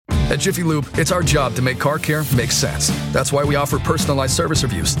At Jiffy Lube, it's our job to make car care make sense. That's why we offer personalized service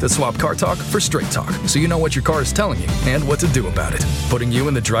reviews that swap car talk for straight talk, so you know what your car is telling you and what to do about it. Putting you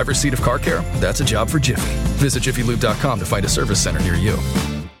in the driver's seat of car care? That's a job for Jiffy. Visit jiffylube.com to find a service center near you.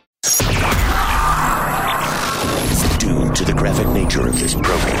 Due to the graphic nature of this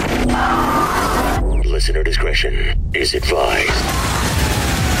program, listener discretion is advised.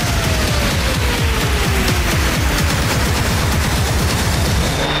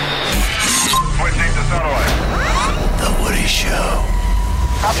 The Woody Show.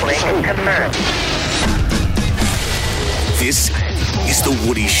 Operation confirmed. This is The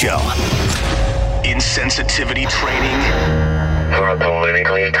Woody Show. Insensitivity training For a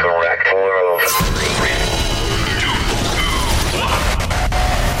politically correct world.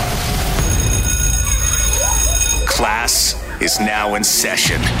 Class is now in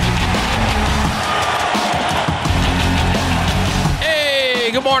session. Hey,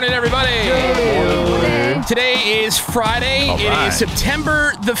 good morning, everybody. Today is Friday. All It right. is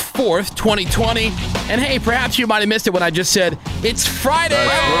September the 4th, 2020. And hey, perhaps you might have missed it when I just said, it's Friday.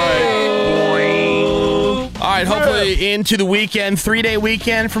 All right, hopefully into the weekend, 3-day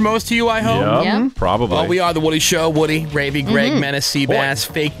weekend for most of you, I hope. Yep, probably. Well, we are the Woody Show. Woody, Ravy, Greg, Menace, Seabass,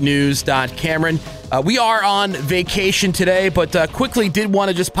 Fake News, Cameron. We are on vacation today, but quickly did want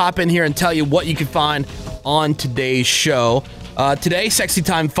to just pop in here and tell you what you can find on today's show. Today, Sexy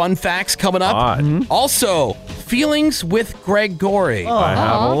Time Fun Facts coming up. Also, Feelings with Greg Gorey. I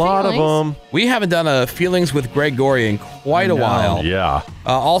have a lot of them. We haven't done a Feelings with Greg Gorey in quite a while. Yeah.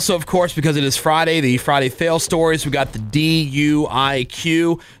 Also, of course, because it is Friday, the Friday Fail Stories. We got the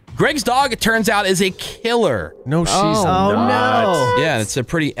DUIQ. Greg's dog, it turns out, is a killer. No, she's not. Yeah, it's a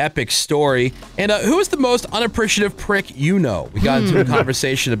pretty epic story. And who is the most unappreciative prick you know? We got into a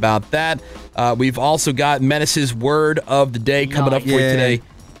conversation about that. We've also got Menace's Word of the Day coming up for you today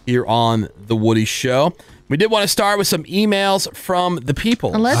here on The Woody Show. We did want to start with some emails from the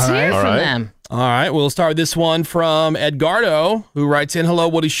people. Let's hear from them. All right, we'll start with this one from Edgardo, who writes in, Hello,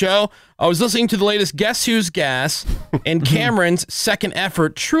 Woody Show. I was listening to the latest Guess Who's Gas, and Cameron's second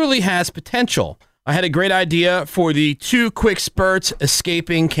effort truly has potential. I had a great idea for the 2 quick spurts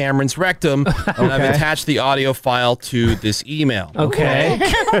escaping Cameron's rectum, and I've attached the audio file to this email. Okay.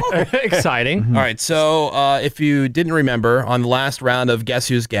 Exciting. All right, so if you didn't remember, on the last round of Guess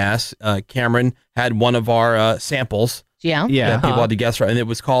Who's Gas, Cameron had one of our samples. Yeah. That people had to guess right, and it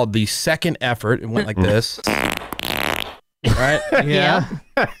was called the second effort. It went like this. Right? Yeah.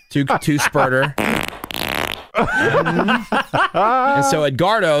 Two spurter. And so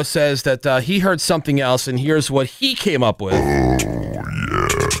Edgardo says that he heard something else, and here's what he came up with.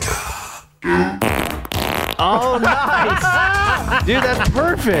 Oh, nice. Dude, that's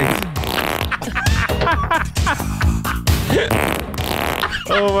perfect.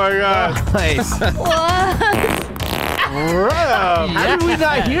 Oh, my God. Nice. What? How did we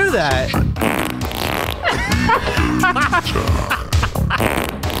not hear that?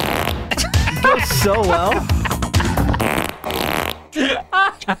 It goes so well.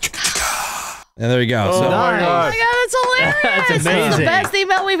 And there you go. So, Oh my God, that's hilarious. That's It's amazing. the best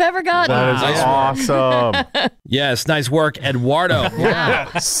email we've ever gotten. That is awesome. yes, nice work, Eduardo.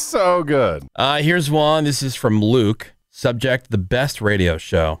 So good. Here's one. This is from Luke. Subject, the best radio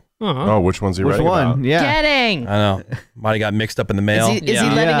show. Oh, which one's he Which writing one? about? Yeah. Getting. I know. Might have got mixed up in the mail. Is he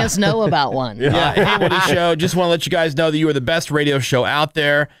letting us know about one? Hey, Woody Show. Just want to let you guys know that you are the best radio show out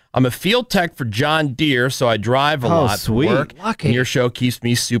there. I'm a field tech for John Deere, so I drive a lot sweet. to work. Lucky. And your show keeps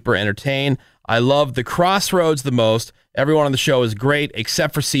me super entertained. I love the Crossroads the most. Everyone on the show is great,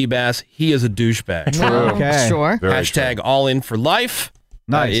 except for Seabass. He is a douchebag. Oh, Okay. sure. Very Hashtag all in for life.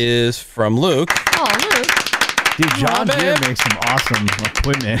 Nice. That is from Luke. Oh, Luke. Dude, John babe. Deere makes some awesome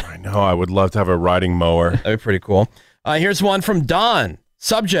equipment. I know. I would love to have a riding mower. That'd be pretty cool. Here's one from Don.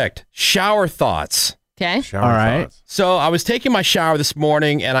 Subject, shower thoughts. Okay. Shower All right. thoughts. So I was taking my shower this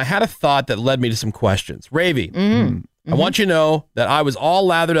morning, and I had a thought that led me to some questions. Ravy, I want you to know that I was all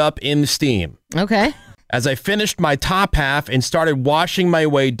lathered up in steam. Okay. As I finished my top half and started washing my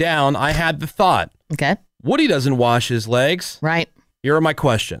way down, I had the thought, Okay. Woody doesn't wash his legs. Right. Here are my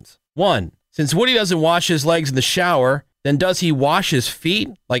questions. 1, since Woody doesn't wash his legs in the shower, then does he wash his feet,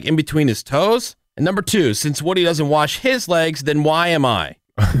 like in between his toes? And number 2, since Woody doesn't wash his legs, then why am I?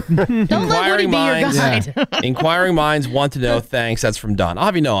 Don't let Woody be your guide. Inquiring minds want to know. Thanks. That's from Don. I'll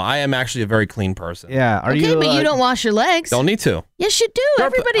have you know, I am actually a very clean person. Yeah. Are Okay, you? but you don't wash your legs. Don't need to. Yes, you do.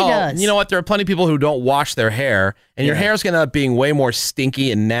 Everybody does. You know what? There are plenty of people who don't wash their hair, and your hair is going to end up being way more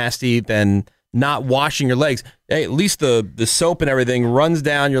stinky and nasty than not washing your legs. Hey, at least the soap and everything runs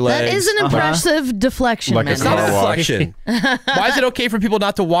down your legs. That is an impressive deflection. Like a It's not a car wash. deflection. Why is it okay for people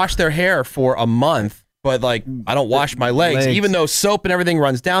not to wash their hair for a month? But like, I don't wash my legs, even though soap and everything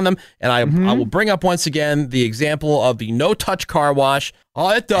runs down them. And I will bring up once again the example of the no-touch car wash.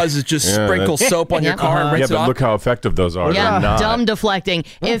 All it does is just sprinkle soap on your car and rinse it but off. look how effective those are. Yeah, They're not. dumb deflecting.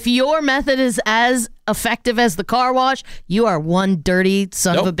 If your method is as effective as the car wash, you are one dirty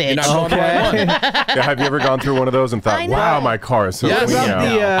son of a bitch. You're not going the right one. Yeah, have you ever gone through one of those and thought, I know. wow, my car is so Yes. clean What about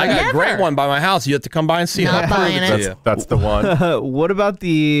now? the, I got a Never. great one by my house. You have to come by and see Not it. buying it. That's the one. what about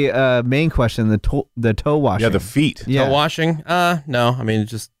the main question, the toe washing? Yeah, the feet. Yeah. Toe washing? No. I mean,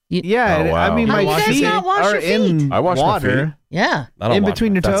 just Yeah, Oh, wow. I mean, How my do you guys feet not wash are your feet? in I wash my water. feet. Yeah, I don't In wash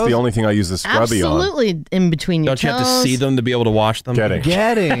between my- your That's toes. the only thing I use the scrubby on. absolutely in between your Don't you toes. have to see them to be able to wash them? Getting.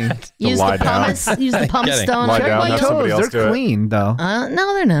 Use the lie down. pumice. Use the pumice Getting. stone. Lie Check down, my have toes. somebody else They're do it. clean, though.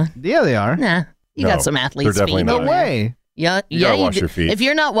 No, they're not. Yeah, they are. Nah, you No, got some athlete's they're definitely feet. not. No over there. way. Yeah, You gotta you wash do. your feet. If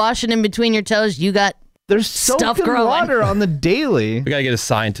you're not washing in between your toes, you got. There's soap Stuff and growing. water on the daily. We got to get a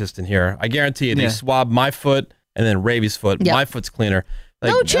scientist in here. I guarantee you, they Yeah. swab my foot and then Ravi's foot. Yep. My foot's cleaner.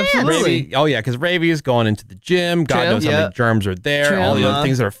 Like, No chance. Absolutely. Ravi, yeah, because Ravi is going into the gym. God True. knows how Yeah. many germs are there. True. All the other Uh-huh.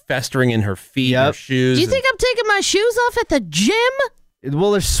 things that are festering in her feet, her Yep. shoes. Do you think I'm taking my shoes off at the gym?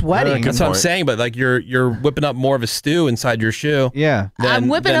 Well, they're sweating. That's what I'm point. saying. But like, you're whipping up more of a stew inside your shoe. Yeah. I'm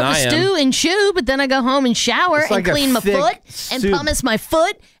whipping than up a I am. stew and shoe, but then I go home and shower It's like and a clean my thick foot and soup. pumice my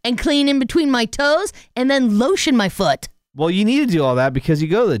foot and clean in between my toes and then lotion my foot. Well, you need to do all that because you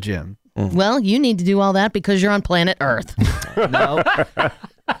go to the gym. Well, you need to do all that because you're on planet Earth. No.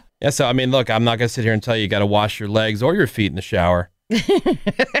 Yeah. So I mean, look, I'm not gonna sit here and tell you got to wash your legs or your feet in the shower.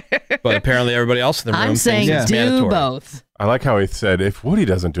 But apparently, everybody else in the room I'm saying thinks it's do mandatory. both. I like how he said, if Woody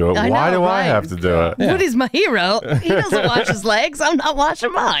doesn't do it, I why know, do I right? have to do it? Yeah. Woody's my hero. He doesn't wash his legs. I'm not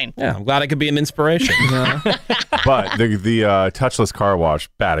washing mine. Yeah, I'm glad I could be an inspiration. But the touchless car wash,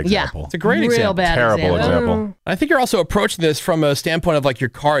 bad example. It's a great Real example. bad Terrible example. I think you're also approaching this from a standpoint of like your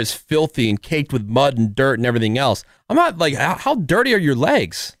car is filthy and caked with mud and dirt and everything else. I'm not like, how dirty are your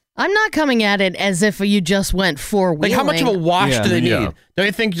legs? I'm not coming at it as if you just went four-wheeling. Like, how much of a wash Yeah. do they need? Yeah. Don't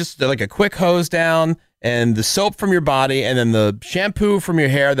you think just like a quick hose down and the soap from your body and then the shampoo from your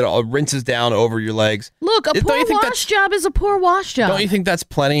hair that all rinses down over your legs? Look, a Don't poor you think wash that's- job is a poor wash job. Don't you think that's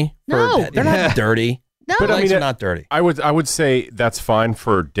plenty? No. They're not dirty. No. But I Legs mean, are not dirty. I would say that's fine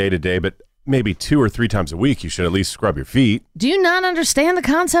for day to day, but maybe 2 or 3 times a week you should at least scrub your feet. Do you not understand the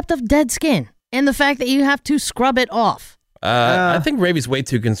concept of dead skin and the fact that you have to scrub it off? I think Ravi's way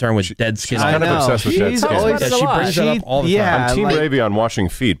too concerned with dead skin. She's kind of obsessed with dead She's skin. always- Yeah, she brings it up all the time. Yeah, I'm Team like- Ravy on washing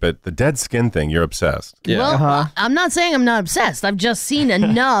feet, but the dead skin thing, you're obsessed. Yeah. Well, I'm not saying I'm not obsessed. I've just seen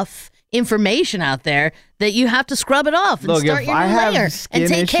enough information out there that you have to scrub it off and Look, start if your I new have layer skin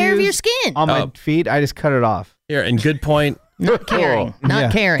and take care of your issues skin. on my feet, I just cut it off. Here, and good point. Not caring. Not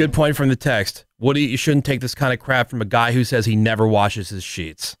Yeah. caring. Good point from the text. Woody, you shouldn't take this kind of crap from a guy who says he never washes his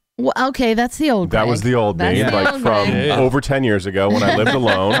sheets. Well, okay, that's the old That Greg. was the old That's me, the like old from Greg. over 10 years ago when I lived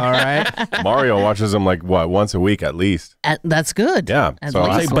alone. All right. Mario watches them like, what, once a week at least? That's good. Yeah, At so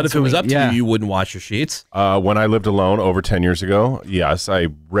I- least But once if it was a up week. to Yeah. you, you wouldn't wash your sheets. When I lived alone over 10 years ago, yes, I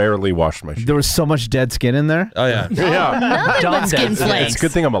rarely washed my sheets. There was so much dead skin in there. Oh, yeah. Yeah, Nothing but skin flakes. it's a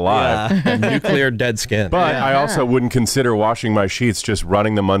good thing I'm alive. Nuclear dead skin. But I also wouldn't consider washing my sheets just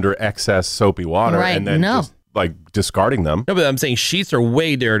running them under excess soapy water Right, and then no. just like discarding them. No, but I'm saying sheets are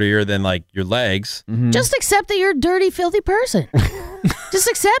way dirtier than like your legs. Just accept that you're a dirty, filthy person. Just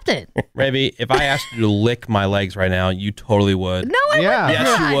accept it. Maybe if I asked you to lick my legs right now, you totally would. No, I Yeah. would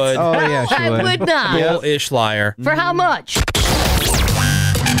Yes, not. you would. Oh, yeah, she I would. would not. Bull-ish liar. For how much?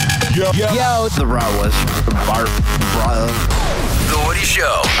 Yo, the Rowless. The Woody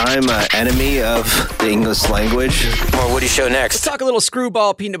Show. I'm an enemy of the English language. More Woody Show next. Let's talk a little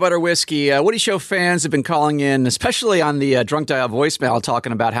screwball peanut butter whiskey. Woody Show fans have been calling in, especially on the Drunk Dial voicemail,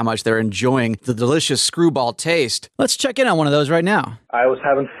 talking about how much they're enjoying the delicious screwball taste. Let's check in on one of those right now. I was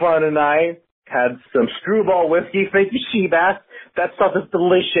having fun tonight. Had some screwball whiskey. Thank you, Seabass. That stuff is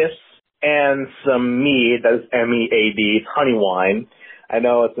delicious. And some mead. That's MEAD. It's honey wine. I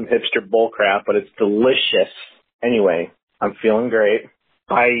know it's some hipster bullcrap, but it's delicious. Anyway, I'm feeling great.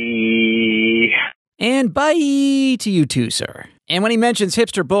 Bye. And bye to you too, sir. And when he mentions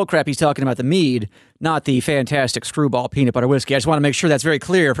hipster bullcrap, he's talking about the mead, not the fantastic screwball peanut butter whiskey. I just want to make sure that's very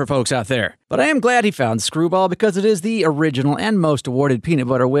clear for folks out there. But I am glad he found Screwball because it is the original and most awarded peanut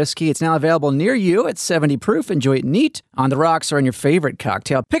butter whiskey. It's now available near you at 70 proof. Enjoy it neat, on the rocks, or in your favorite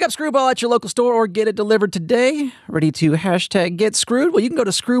cocktail. Pick up Screwball at your local store or get it delivered today. Ready to hashtag get screwed? Well, you can go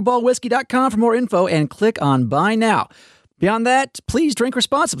to screwballwhiskey.com for more info and click on buy now. Beyond that, please drink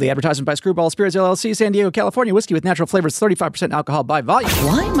responsibly. Advertisement by Screwball Spirits LLC, San Diego, California. Whiskey with natural flavors, 35% alcohol by volume.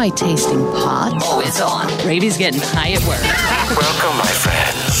 Why am I tasting pot? Oh, it's on. Ravy's getting high at work. Welcome, my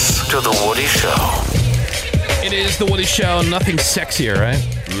friends, to The Woody Show. It is The Woody Show. Nothing sexier, right?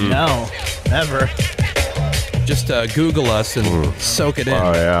 No, never. Just Google us and soak it in.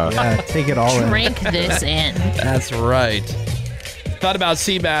 Oh, yeah. Yeah, take it all in. Drink this in. That's right. Thought about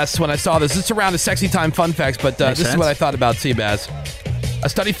sea bass when I saw this. It's around the sexy time fun facts, but this is what I thought about sea bass. A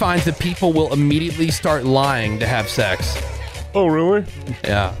study finds that people will immediately start lying to have sex. Oh, really?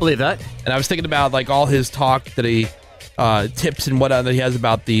 Yeah. Believe that. And I was thinking about like all his talk that he tips and whatnot that he has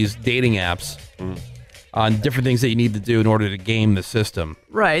about these dating apps on different things that you need to do in order to game the system.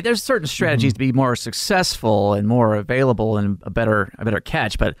 Right. There's certain strategies to be more successful and more available and a better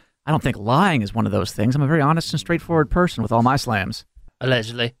catch, but I don't think lying is one of those things. I'm a very honest and straightforward person with all my slams.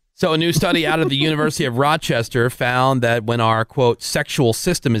 Allegedly. So a new study out of the University of Rochester found that when our, quote, sexual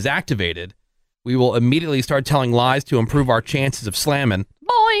system is activated, we will immediately start telling lies to improve our chances of slamming.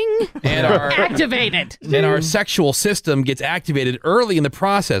 Boing. And our Activated. And our sexual system gets activated early in the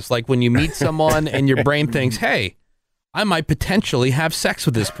process, like when you meet someone and your brain thinks, hey, I might potentially have sex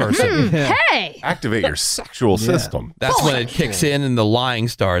with this person. Hey. Activate your sexual system. That's when it kicks in and the lying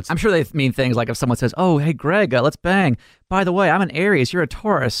starts. I'm sure they mean things like if someone says, oh, hey, Greg, let's bang. By the way, I'm an Aries. You're a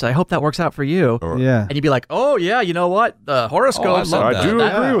Taurus. I hope that works out for you. Yeah. And you'd be like, oh, yeah, you know what? The horoscopes. I do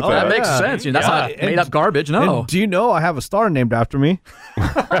agree with that. That makes sense. You know, that's not made up garbage. No. And do you know I have a star named after me?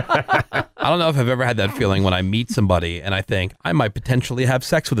 I don't know if I've ever had that feeling when I meet somebody and I think, I might potentially have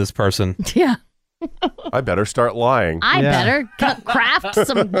sex with this person. Yeah. I better start lying. I better craft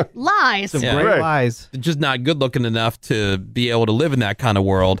some lies. Some great lies. Just not good looking enough to be able to live in that kind of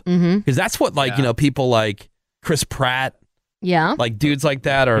world. Because that's what, like, you know, people like Chris Pratt, Yeah. like dudes like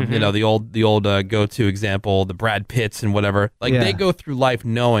that, or you know, the old go-to example, the Brad Pitts and whatever. Like they go through life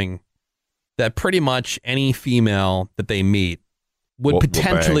knowing that pretty much any female that they meet would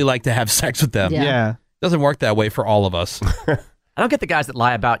potentially like to have sex with them. Yeah. Doesn't work that way for all of us. I don't get the guys that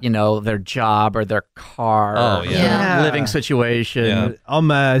lie about, you know, their job or their car or their living situation. Yeah. I'm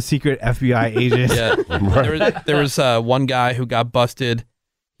a secret FBI agent. There was one guy who got busted.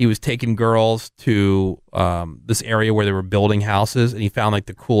 He was taking girls to this area where they were building houses, and he found like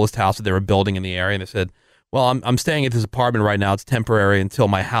the coolest house that they were building in the area. And they said, well, I'm staying at this apartment right now. It's temporary until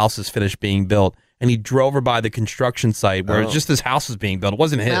my house is finished being built. And he drove her by the construction site where just this house was being built. It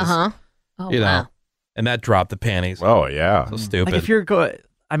wasn't his. Oh, you know. And that dropped the panties. Oh, yeah. So stupid. Like if you're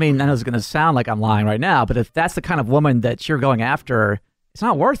I mean, I know it's going to sound like I'm lying right now, but if that's the kind of woman that you're going after, it's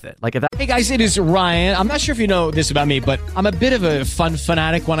not worth it. Like if Hey guys, it is Ryan. I'm not sure if you know this about me, but I'm a bit of a fun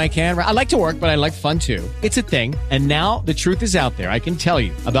fanatic when I can. I like to work, but I like fun too. It's a thing. And now the truth is out there. I can tell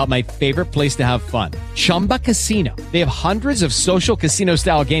you about my favorite place to have fun. Chumba Casino. They have hundreds of social casino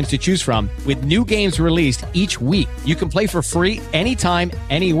style games to choose from with new games released each week. You can play for free anytime,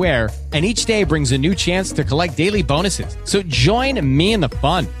 anywhere. And each day brings a new chance to collect daily bonuses. So join me in the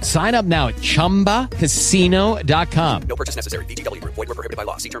fun. Sign up now at ChumbaCasino.com. No purchase necessary. VGW. Void where prohibited by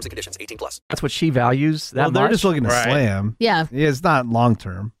law. See terms and conditions. 18+. that's what she values that Well, they're much. just looking to slam. Yeah. It's not long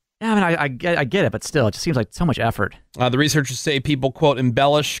term. Yeah, I mean, I get it, but still, it just seems like so much effort. The researchers say people, quote,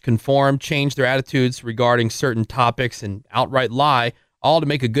 embellish, conform, change their attitudes regarding certain topics, and outright lie, all to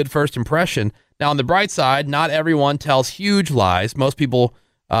make a good first impression. Now, on the bright side, not everyone tells huge lies. Most people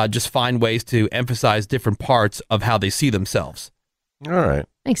just find ways to emphasize different parts of how they see themselves. All right.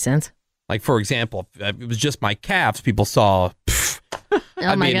 Makes sense. Like, for example, if it was just my calves, people saw,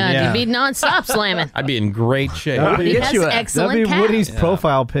 Oh my God, you'd be nonstop slamming. I'd be in great shape. He has excellent That'd be calves. Woody's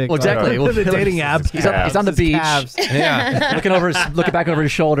profile pic. Well, exactly. On the dating app. He's on the beach. Yeah. looking back over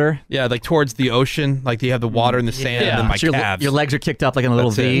his shoulder. Yeah, like towards the ocean, like you have the water and the sand and then my So calves. your legs are kicked up like in a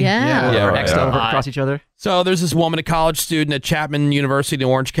little That's V. it. Yeah. Or X'd right. over across each other. So there's this woman, a college student at Chapman University in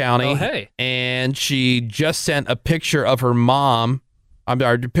Orange County. Oh, hey. And she just sent a picture of her mom, a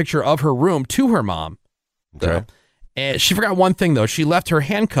picture of her room to her mom. Okay. And she forgot one thing, though. She left her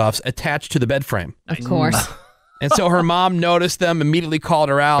handcuffs attached to the bed frame. Of course. And so her mom noticed them, immediately called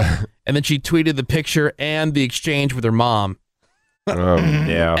her out, and then she tweeted the picture and the exchange with her mom.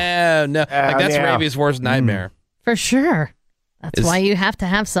 Yeah. No, like that's Ravi's worst nightmare. For sure. That's why you have to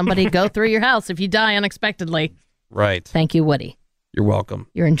have somebody go through your house if you die unexpectedly. Right. Thank you, Woody. You're welcome.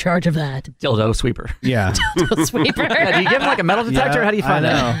 You're in charge of that. Dildo sweeper. Yeah. Dildo sweeper. Yeah, do you give him like a metal detector? How do you find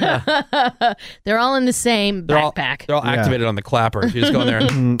that? They're all in the same backpack. They're all activated on the clapper. You just go in there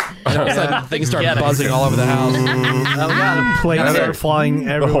and all of a sudden things start buzzing all over the house. The plates are flying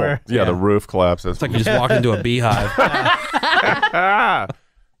everywhere. The roof collapses. It's like you just walked into a beehive.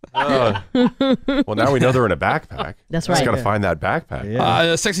 Well, now we know they're in a backpack. That's Just right. got to find that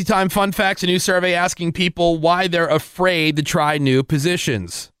backpack. Sexy Time Fun Facts, a new survey asking people why they're afraid to try new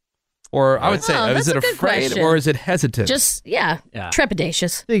positions. Or I would say, is it afraid or is it hesitant? Just,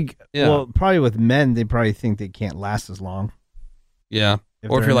 trepidatious. Well, probably with men, they probably think they can't last as long. Yeah. If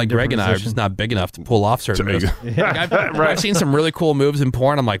Or if they're you're in a like Greg and different I, are position. just not big enough to pull off certain moves. Yeah. Like I've seen some really cool moves in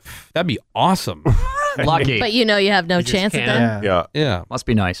porn. I'm like, that'd be awesome. Lucky. But you know you have no chance at that. Yeah. Yeah. Must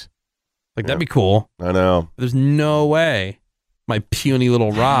be nice. Like, that'd be cool. I know. There's no way my puny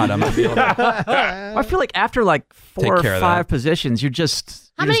little rod, I'm going to be able to. Well, I feel like after like 4 Take or care of 5 that. positions, you're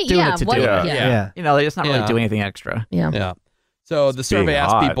just How doing many- it to what- do it. yeah. You know, it's not really Yeah. doing anything extra. Yeah. Yeah. So the survey being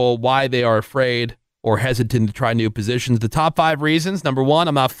asked hot. people why they are afraid or hesitant to try new positions. The top 5 reasons. Number 1,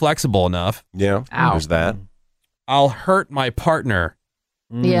 I'm not flexible enough. Yeah. Ow. There's that. I'll hurt my partner.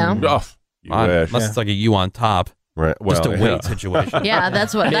 Yeah. Oh, you wish. Unless it's like a you on top. Right. Well, Just a yeah. weight situation. Yeah,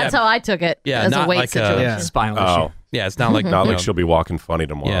 that's how I took it. Yeah, as a not weight like situation. Spinal Oh. issue. Yeah, it's not like Not you like know, she'll be walking funny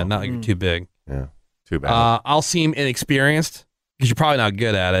tomorrow. Yeah, not like you're too big. Yeah. Too bad. I'll seem inexperienced because you're probably not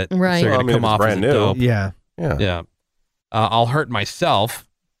good at it. Right. So you're Well, gonna I mean, come if it's off as brand a new. dope. Yeah. yeah. Yeah. I'll hurt myself.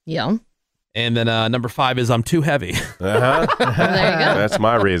 Yeah. And then number 5 is I'm too heavy. Uh-huh. There you go. That's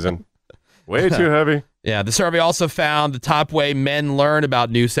my reason. Way too heavy. Yeah. The survey also found the top way men learn about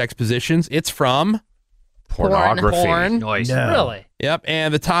new sex positions. It's from Pornography. porn. Noise. No. Really? Yep.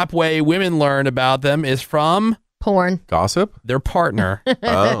 And the top way women learn about them is from Porn. Gossip? their partner. Oh.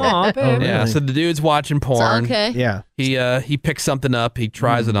 Aw, baby. Yeah. So the dude's watching porn. Okay. Yeah. He picks something up. He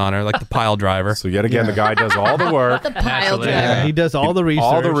tries it on her like the pile driver. So yet again, the guy does all the work, The pile Naturally. driver. Yeah. He does all the research.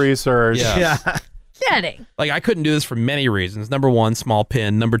 all the research. Yeah. Yeah. Kidding. Like I couldn't do this for many reasons. Number 1, small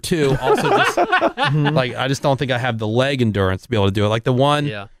pin. Number 2, also just like I just don't think I have the leg endurance to be able to do it. Like the one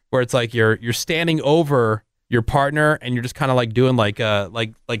Yeah. where it's like you're standing over your partner and you're just kind of like doing like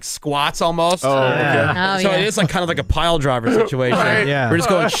squats almost. Oh, Yeah. okay. Oh, So yeah. it is like kind of like a pile driver situation. Yeah. We're just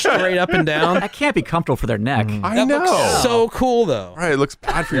going straight up and down. That can't be comfortable for their neck. I That know. looks so cool though. Right. It looks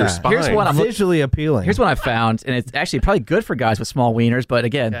bad for your Yeah. spine. Here's what I'm Visually appealing. Here's what I found, and it's actually probably good for guys with small wieners, but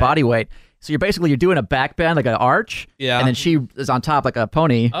again, body weight. So you're doing a back bend, like an arch, Yeah. and then she is on top like a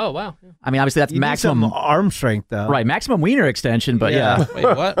pony. Oh, wow. Yeah. I mean, obviously that's You need maximum, some arm strength, though. right? Maximum wiener extension, but yeah, Wait,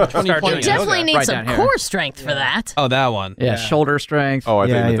 what? Which one are you Start pointing doing at? Definitely yoga. need Right some down here. core strength for that. Oh, that one. yeah, shoulder strength. Oh, I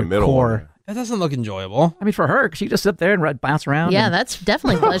Yeah, think with your the middle core. one. That doesn't look enjoyable. I mean, for her, she just sit there and bounce around. Yeah, and- that's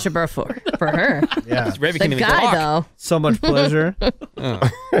definitely pleasurable for her. Yeah. Raven The can't even guy, talk. though. So much pleasure. All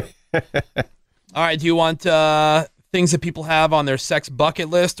right. Do you want things that people have on their sex bucket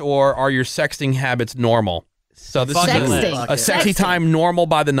list, or are your sexting habits normal? So this Bucket is list. a sexy time normal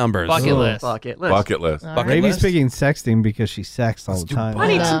by the numbers. Bucket Ugh. list. bucket list. Bucket list. Bucket Ravy's list? picking sexting because she sexts all the time. I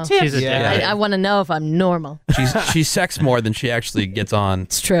need some tips. She's a Yeah. dick. I want to know if I'm normal. She sex more than she actually gets on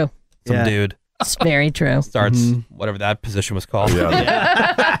It's true. some Yeah. dude. It's very true. Starts whatever that position was called.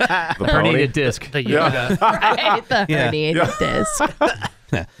 Yeah. The pony. Herniated disc. The yoga. Right? The Yeah. herniated disc. All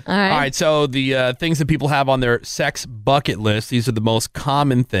right. All right, so the things that people have on their sex bucket list, these are the most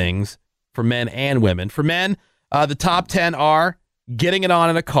common things for men and women. For men, the top 10 are getting it on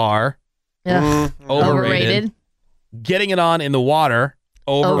in a car, Ugh. Overrated. getting it on in the water,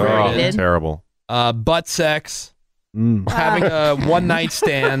 overrated, Oh, terrible. butt sex, Mm. having a one-night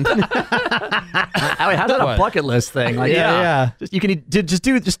stand. Wait, how's that What? a bucket list thing? Like, Yeah. Just, you can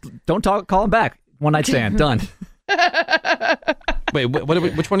just don't call him back. One night stand, done. Wait, which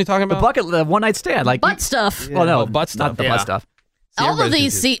one are you talking The about? the one night stand, like Butt stuff. Well, no, Oh, butt stuff. not the Yeah. butt stuff. See, All of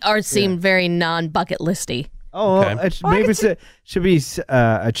everybody's these seem very non-bucket listy. Oh, Okay. maybe should be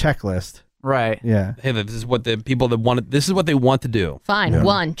a checklist. Right. Yeah. Hey, this is what the people that want. This is what they want to do. Fine. Yeah.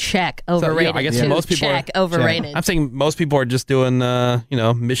 1, check. Overrated. I guess 2, most people are- check. Overrated. I'm saying most people are just doing,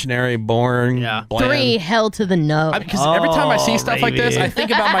 missionary, boring, Yeah. bland. 3, hell to the no. Because every time I see Oh, stuff like this, baby. I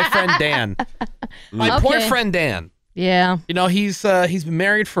think about my friend Dan. My Okay. poor friend Dan. Yeah. You know, he's been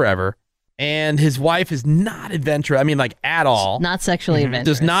married forever, and his wife is not adventurous. I mean, like at all. Not sexually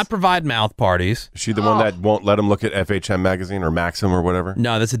adventurous. Does not provide mouth parties. Is she the one that won't let him look at FHM magazine or Maxim or whatever?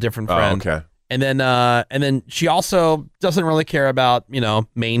 No, that's a different Oh, friend. okay. And then she also doesn't really care about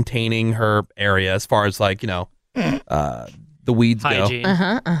maintaining her area as far as like the weeds Hygiene.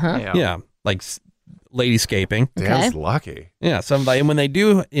 Uh-huh. go. Yeah, like ladyscaping. Dan's lucky. Yeah, somebody, and when they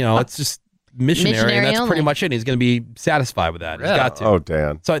do, it's just missionary, and Missionary that's only. pretty much it. He's going to be satisfied with that. He's Yeah. got to. Oh,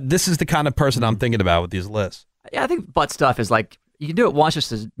 Dan. So this is the kind of person I'm thinking about with these lists. Yeah, I think butt stuff is like you can do it once just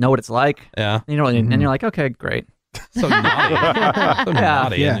to know what it's like. Yeah. And you're like, okay, great. So naughty. So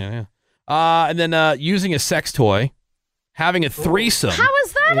naughty. Yeah. And then using a sex toy. having a threesome. How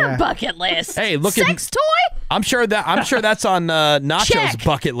is that a bucket list? Hey, look Sex at toy? I'm sure that's on Nacho's Check.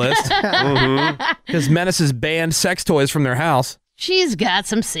 bucket list. Because Menace has banned sex toys from their house. She's got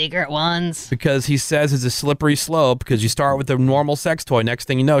some secret ones. Because he says it's a slippery slope because you start with a normal sex toy. Next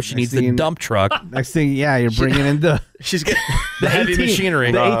thing you know, she needs the dump truck. Next thing, you're bringing in the She's getting the heavy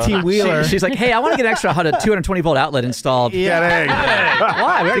machinery. the 18-wheeler. She's like, hey, I want to get an extra 220 volt outlet installed. Yeah.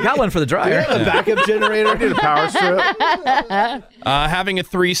 Why? We already got one for the dryer. A backup generator. Need a power strip. Having a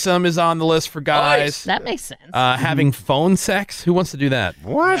threesome is on the list for guys. That makes sense. Having phone sex. Who wants to do that?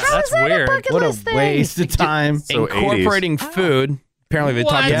 What? That's weird. What a waste of time. So Incorporating food. Apparently they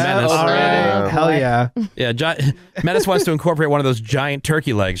talked to Menace. All right. Hell yeah. Yeah, Menace wants to incorporate one of those giant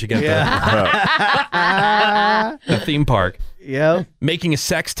turkey legs you get at the theme park. Yep. Making a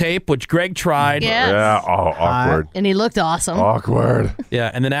sex tape, which Greg tried. Yes. Yeah. Oh, awkward. And he looked awesome. Awkward. Yeah,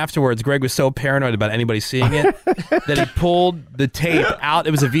 and then afterwards, Greg was so paranoid about anybody seeing it that he pulled the tape out.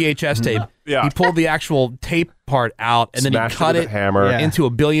 It was a VHS tape. Yeah. He pulled the actual tape part out, and then he Smashed cut it with a hammer. Yeah. into a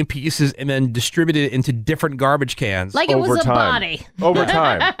billion pieces and then distributed it into different garbage cans. Like it was Over a time. body. Over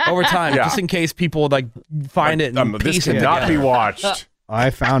time. Over time, Yeah. just in case people would find it and This piece it cannot be together. watched. I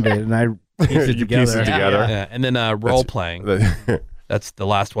found it and I pieced it You together. piece it together. Yeah, and then role playing. That's the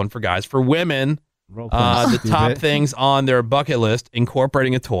last one for guys. For women, the top things on their bucket list: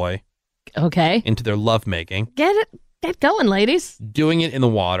 incorporating a toy Okay. into their lovemaking, Get going, ladies. doing it in the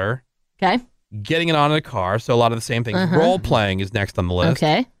water, Okay. getting it on a car. So a lot of the same things. Uh-huh. Role playing is next on the list.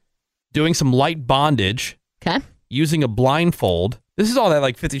 Okay. Doing some light bondage, Okay. using a blindfold. This is all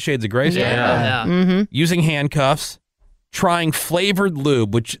that 50 Shades of Grey stuff. Yeah. Mm-hmm. Using handcuffs, trying flavored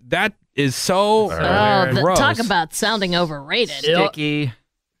lube, which that is so gross. Talk about sounding overrated. Sticky.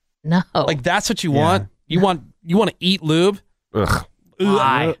 No. That's what you want. You want to eat lube. Ugh.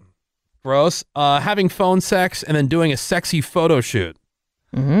 Why? Gross. Having phone sex and then doing a sexy photo shoot.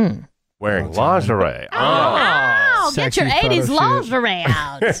 Mm-hmm. Wearing lingerie. Oh, get Sexy your 80s photo lingerie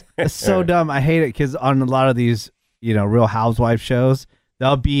out. It's so dumb. I hate it because on a lot of these, Real Housewife shows,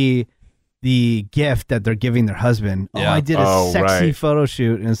 there'll be the gift that they're giving their husband. Yeah. Oh, I did a Oh, sexy right. photo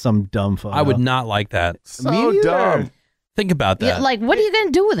shoot in some dumb photo. I would not like that. So dumb. Think about that. Yeah, what are you going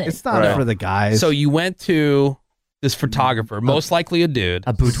to do with it? It's not Right. for the guys. So you went to this photographer, most likely a dude.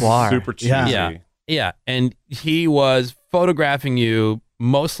 A boudoir. Super cheesy. Yeah. Yeah, and he was photographing you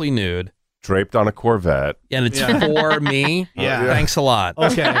mostly nude, Draped on a Corvette. and it's for me. Yeah. Thanks a lot.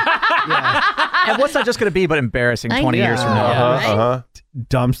 okay. Yeah. And what's that just going to be but embarrassing 20 know. years from now? Yeah. Right?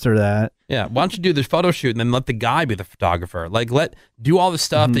 Dumpster that. Yeah, why don't you do the photo shoot and then let the guy be the photographer? Do all the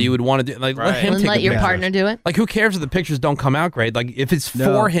stuff that you would want to do. Let him And take let the your pictures. partner do it? Who cares if the pictures don't come out great? If it's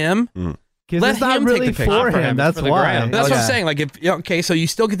No. for him, Because let it's not him really take the picture. for him. That's for the why. gram. That's what I'm saying. So you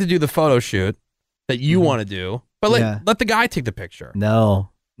still get to do the photo shoot that you want to do, but let the guy take the picture.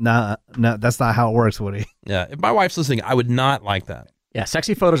 No, that's not how it works, Woody. Yeah, if my wife's listening, I would not like that. Yeah,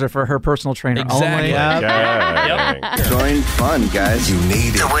 sexy photos are for her personal trainer Exactly. only. Join fun, guys. You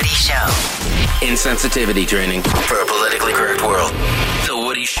need The Woody Show. Insensitivity training for a politically correct world. The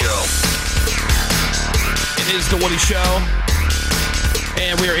Woody Show. It is the Woody Show,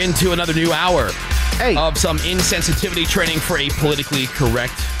 and we are into another new hour of some insensitivity training for a politically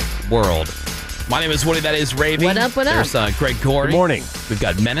correct world. My name is Woody. That is Ravy. What up, what up? There's Greg Gordy. Good morning. We've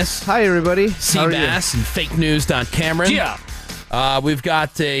got Menace. Hi, everybody. How are you? Seabass and Fake News. Cameron. Yeah. We've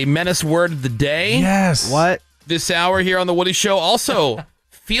got a Menace word of the day. Yes. What? This hour here on the Woody Show. Also,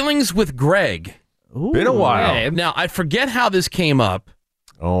 feelings with Greg. Ooh. Been a while. Now, I forget how this came up.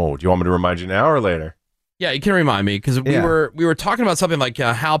 Oh, do you want me to remind you now or later? Yeah, you can remind me because we were talking about something like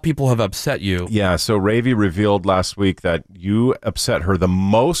how people have upset you. Yeah, so Ravy revealed last week that you upset her the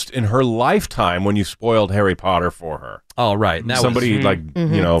most in her lifetime when you spoiled Harry Potter for her. Oh, right. That Somebody was,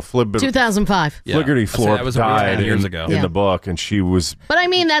 2005. Fliggerty Floor that was died years ago. in the book, and she was But I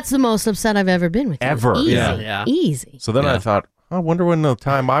mean, that's the most upset I've ever been with you. ever. Easy. Yeah. Easy. So then I thought, I wonder when the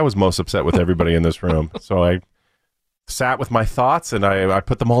time I was most upset with everybody in this room. So I sat with my thoughts and I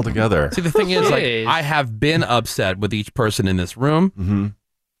put them all together. See, the thing is, I have been upset with each person in this room,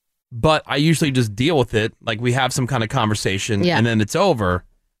 but I usually just deal with it. We have some kind of conversation, and then it's over.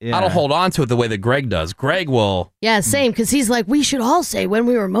 Yeah. I don't hold on to it the way that Greg does. Greg will. Yeah, same, because he's like, we should all say when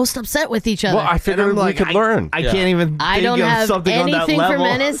we were most upset with each other. Well, I figured we could learn. I can't even I think don't of have something on that anything for level.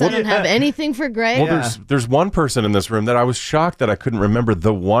 Menace. I don't have anything for Greg. Well, there's one person in this room that I was shocked that I couldn't remember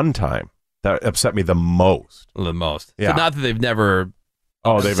the one time that upset me the most. The most. Yeah. So not that they've never.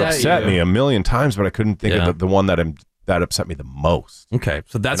 Oh, they've upset you. me a million times, but I couldn't think of the one that that upset me the most. Okay,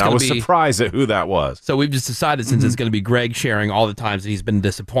 so that's and I going was to be... surprised at who that was. So we've just decided, since it's going to be Greg sharing all the times that he's been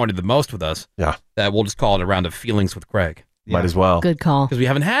disappointed the most with us, that we'll just call it a round of feelings with Greg. Might as well. Good call. Because we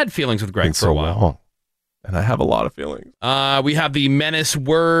haven't had feelings with Greg It's for a so while. long. And I have a lot of feelings. We have the Menace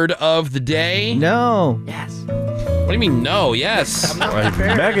word of the day. No. Yes. What do you mean, no? Yes.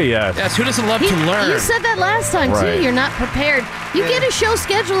 Mega yes. Yes, who doesn't love to learn? You said that last time, Right. too. You're not prepared. You get a show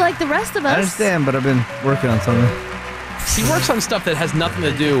schedule like the rest of us. I understand, but I've been working on something. He works on stuff that has nothing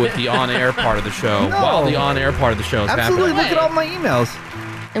to do with the on-air part of the show, No. while the on-air part of the show is Absolutely. happening. Look at all my emails.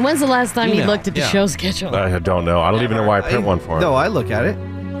 And when's the last time you Email, looked at the yeah. show schedule? I don't know. I don't even know why I print one for him. No, I look at it.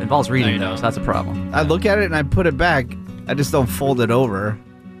 It involves reading those. That's a problem. I look at it and I put it back. I just don't fold it over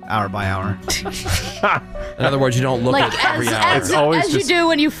hour by hour. In other words, you don't look Like at every hour. as you do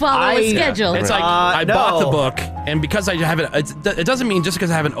when you follow a schedule. It's like I bought the book, and because I haven't, it doesn't mean just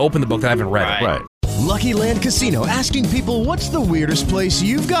because I haven't opened the book that I haven't read it. Right. Lucky Land Casino, asking people, what's the weirdest place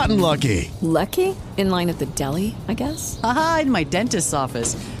you've gotten lucky? Lucky? In line at the deli, I guess? Aha, in my dentist's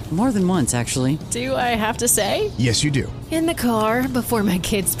office. More than once, actually. Do I have to say? Yes, you do. In the car before my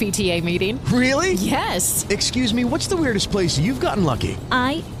kids' PTA meeting. Really? Yes. Excuse me, what's the weirdest place you've gotten lucky?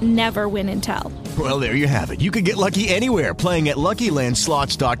 I never win and tell. Well, there you have it. You can get lucky anywhere, playing at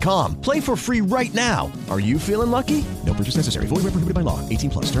LuckyLandSlots.com. Play for free right now. Are you feeling lucky? No purchase necessary. Void where prohibited by law.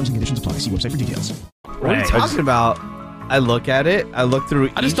 18+. Terms and conditions apply. See website for details. What are you talking about? I look at it. I look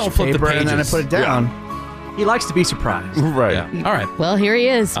through I just each don't flip the paper and then I pages. put it down. He likes to be surprised. Right. Yeah. All right. Well, here he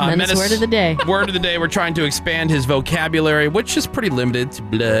is. Menace word of the day. Word of the day. We're trying to expand his vocabulary, which is pretty limited to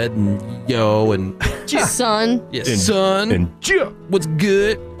blood and yo and Son. yes, son And what's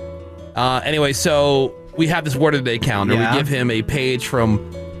good. Anyway, so we have this word of the day calendar. Yeah. We give him a page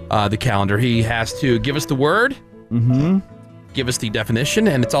from the calendar. He has to give us the word, give us the definition,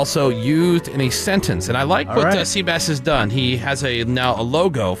 and it's also used in a sentence. And I like All what right. Seabass has done. He has now a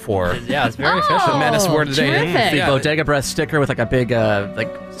logo for Yeah, it's very official. the Menace word of the day. terrific. The Yeah. Bodega Breath sticker with like a big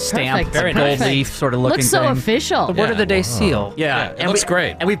stamp, Perfect, very gold perfect. leaf sort of looking Looks so thing. official. The word of the day seal. Yeah, it looks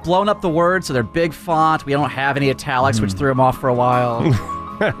great. And we've blown up the words, so they're big font. We don't have any italics, which threw him off for a while.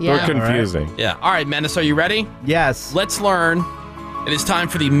 Yeah. They're confusing. Yeah. All right, Menace, are you ready? Yes. Let's learn. It is time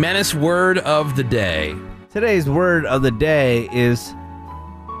for the Menace word of the day. Today's word of the day is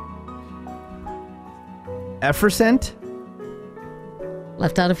effervescent.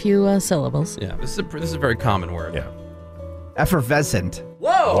 Left out a few syllables. Yeah, this is a very common word. Yeah. Effervescent.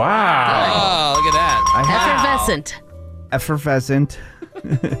 Whoa! Wow. Oh, look at that. I have Effervescent. effervescent.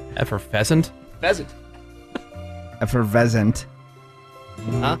 Effervescent? Pheasant. Effervescent.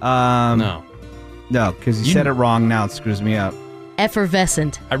 Huh? No. No, because you said it wrong. Now it screws me up.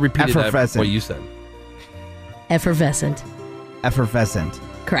 Effervescent. I repeated that Effervescent. what you said. Effervescent. Effervescent.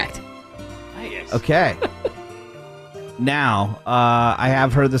 Correct. Okay. Now, I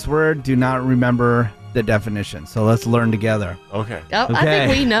have heard this word. Do not remember the definition. So let's learn together. Okay. Oh, I Okay.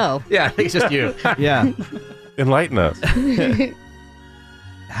 think we know. Yeah, I think it's just you. Yeah. Enlighten us.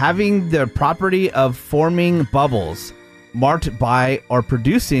 Having the property of forming bubbles marked by or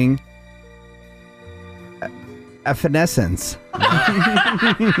producing effervescence.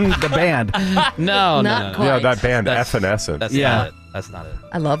 The band. No, Not quite. Yeah, that band, That's- Evanescence. That's Yeah. not it. That's not it.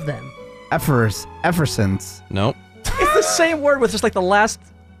 I love them. Effervescence. Nope. It's the same word with just like the last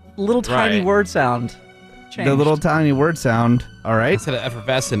little tiny Right. word sound changed. The little tiny word sound. All right. Instead of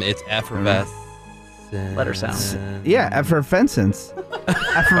effervescent, it's effervescent. Letter sound. Yeah, effervescence.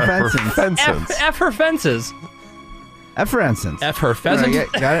 Effervescence. Effervescence. F her fences. Effervescence.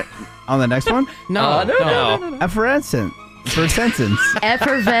 Effervescent? Got it? On the next one? No, no. Effervescent. Effervescence.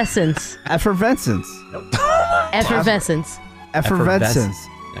 Effervescence. Effervescence. Effervescence. Effervescence.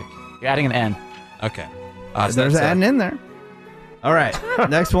 You're adding an N. Okay. So There's that's, an N in there. All right.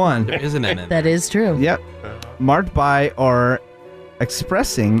 Next one. There is an N in there. That is true. Yep. Marked by or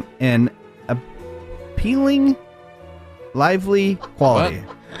expressing an appealing, lively quality.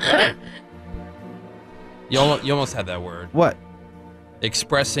 You almost had that word. What?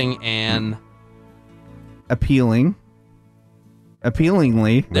 Expressing an... Appealing.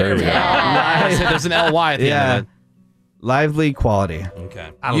 Appealingly. There we go. I said there's an L-Y at the end of it. Lively quality.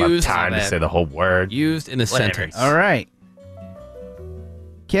 Okay. I don't have Used- time to say the whole word. Used in a sentence. All right.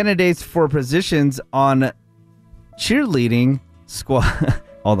 Candidates for positions on cheerleading squad.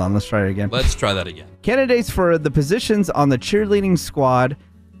 Hold on, let's try it again. Let's try that again. Candidates for the positions on the cheerleading squad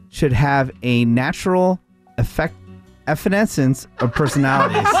should have a natural effervescence of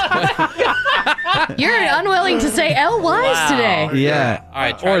personalities. You're unwilling to say L-Y's today. Yeah. All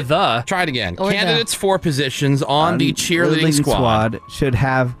right. Try it again. Or the. Candidates for positions on the cheerleading squad. should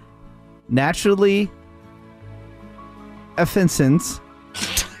have naturally effervescence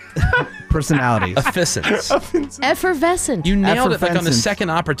personalities. Effervescent. You nailed it like on the Effervescent. second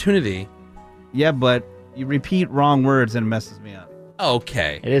opportunity. Yeah, but you repeat wrong words and it messes me up.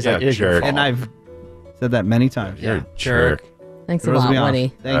 Okay. It is. It is your fault. And I've said that many times. You're a jerk. Thanks a Throws lot, me off.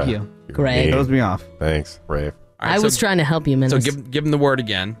 Woody. Thank you. Greg. Throws me off. Thanks, Rave. All right, I was trying to help you, Menace. So give him the word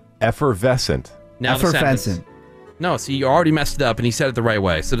again. Effervescent. Now the sentence. Effervescent. No, see, you already messed it up, and he said it the right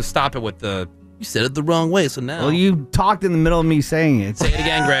way. So to stop it with the, you said it the wrong way, so now. Well, you talked in the middle of me saying it. Say it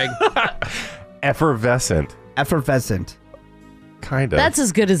again, Greg. Effervescent. Effervescent. Kind of. That's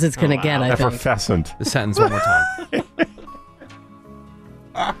as good as it's going to get, I think. Effervescent. The sentence one more time.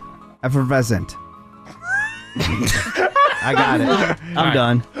 Effervescent. I got it. I'm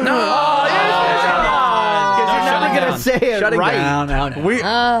done. No. Because you're never going to say it Shutting right. down. We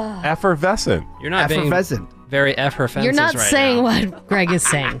effervescent. You're not being Effervescent. Very effervescent. You're not right saying now. what Greg is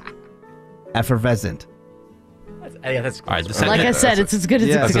saying. Effervescent. Yeah, that's all right. The Like I said, it's as good as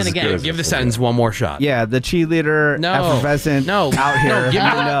Yeah. it's That's going to as good get. as- Give the sentence one more shot. Yeah, the cheerleader. No. Effervescent. No. Out here. No, give me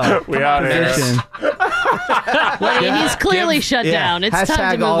the- No. We out here. Finish. Well, he's clearly give- shut yeah. down. It's time to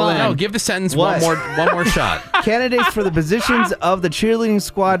Hashtag move all on. in. No, give the sentence What? one more shot. Candidates for the positions of the cheerleading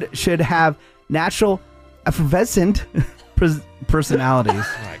squad should have natural, effervescent personalities.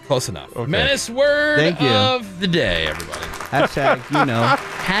 All right, close enough. Okay. Menace word Thank you. of the day, everybody. Hashtag, you know.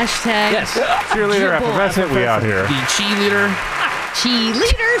 Hashtag Yes. Cheerleader effervescent. We out here. The cheerleader.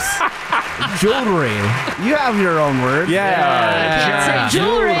 cheerleaders. Jewelry. You have your own word. Yeah. Say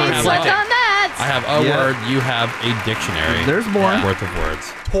jewelry. I have Click a- on that. I have a Yeah. word. You have a dictionary. There's more. Worth of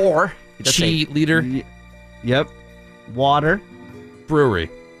words. Tor. Cheerleader. Yep. Water. Brewery.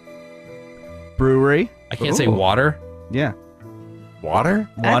 Brewery. I can't say Ooh. water. Yeah. Water?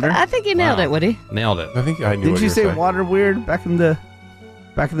 Water. I think you nailed Wow. it, Woody. Nailed it. I think I knew Did what you were say saying. water weird back in the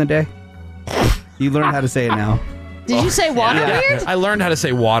day? You learned how to say it now. Did you say water weird? I learned how to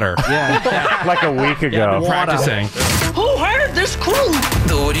say water. Yeah. Like a week ago. I've been practicing. Who hired this crew?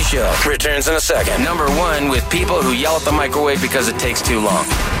 The Woody Show returns in a second. Number one with people who yell at the microwave because it takes too long.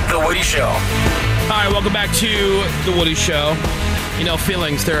 The Woody Show. All right, welcome back to the Woody Show. You know,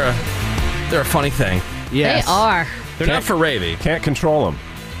 feelings, they're a funny thing. Yes. They are. They're not for Ravy. Can't control them.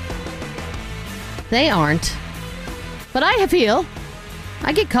 They aren't. But I feel.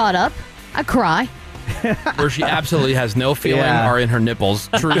 I get caught up. I cry. Where she absolutely has no feeling Yeah. are in her nipples.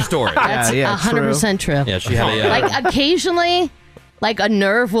 True story. That's yeah, 100% true. Yeah, she had a... Like occasionally, like a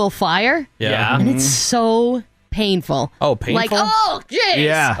nerve will fire, yeah. and it's so painful. Oh, painful? Like, oh, jeez.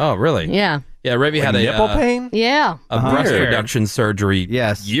 Yeah. Oh, really? Yeah. Yeah, Ravy had a nipple pain? Yeah. a breast Weird. reduction surgery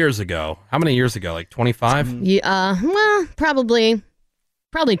Yes. years ago. How many years ago? Like 25? Yeah. Well, probably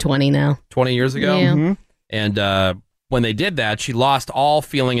 20 now. 20 years ago? Yeah. Mhm. And when they did that, she lost all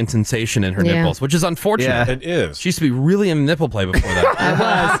feeling and sensation in her Yeah. nipples, which is unfortunate. Yeah. It is. She used to be really in nipple play before that.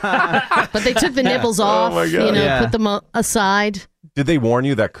 I was. But they took the nipples off, my God. Yeah. put them aside. Did they warn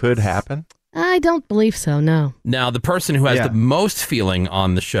you that could happen? I don't believe so, no. Now, the person who has Yeah. the most feeling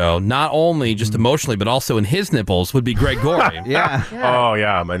on the show, not only just emotionally, but also in his nipples, would be Greg Gorey. Yeah. Oh,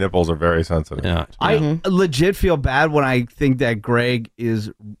 yeah. My nipples are very sensitive. Yeah. I legit feel bad when I think that Greg is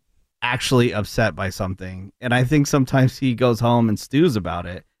actually upset by something, and I think sometimes he goes home and stews about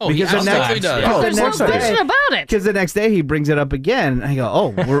it. Oh, he the absolutely next, does. because There's the no next question day, about it. because the next day he brings it up again, and I go, "Oh,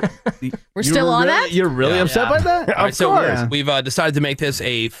 We're you still were on really, that? You're really Yeah. upset by that? All right, Of so course. we've decided to make this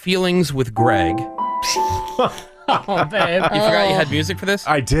a Feelings with Greg. Oh, babe. You forgot you had music for this?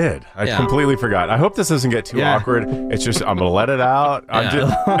 I did. I Yeah. completely forgot. I hope this doesn't get too Yeah. awkward. It's just, I'm going to let it out. I'm Yeah.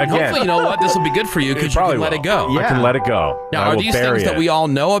 just, And again, hopefully, you know what? This will be good for you because you probably can let will. it go. I can let it go. Now, I are will these bury things that it. we all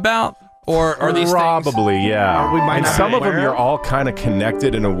know about? Or are these Probably, things? yeah. We might and not some be of them aware you're of. all kind of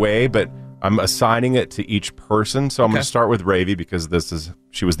connected in a way, but I'm assigning it to each person. So I'm going to start with Ravy because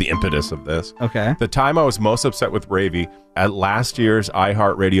she was the impetus of this. Okay. The time I was most upset with Ravy at last year's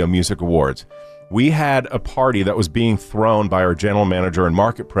iHeartRadio Music Awards, we had a party that was being thrown by our general manager and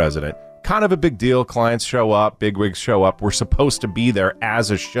market president. Kind of a big deal. Clients show up, bigwigs show up. We're supposed to be there as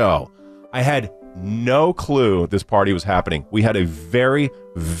a show. I had no clue this party was happening. We had a very,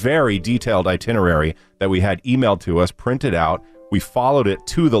 very detailed itinerary that we had emailed to us, printed out. We followed it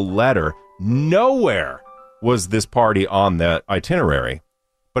to the letter. Nowhere was this party on that itinerary.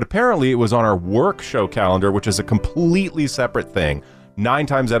 But apparently it was on our work show calendar, which is a completely separate thing. 9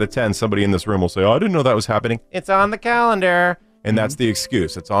 times out of 10, somebody in this room will say, "Oh, I didn't know that was happening." It's on the calendar. And that's the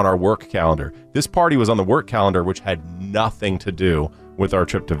excuse. It's on our work calendar. This party was on the work calendar, which had nothing to do with our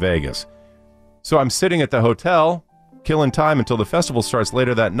trip to Vegas. So I'm sitting at the hotel, killing time until the festival starts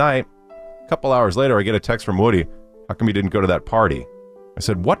later that night. A couple hours later, I get a text from Woody. "How come you didn't go to that party?" I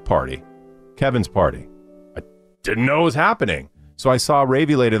said, "What party?" "Kevin's party." didn't know it was happening. So I saw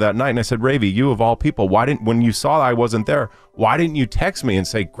Ravy later that night, and I said, Ravy, you of all people, when you saw I wasn't there, why didn't you text me and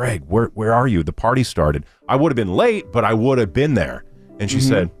say, Greg, where are you? The party started. I would have been late, but I would have been there. And she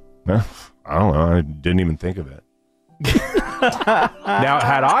said, I don't know. I didn't even think of it. Now,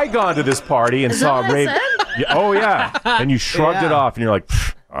 had I gone to this party and saw Ravy, and you shrugged it off, and you're like,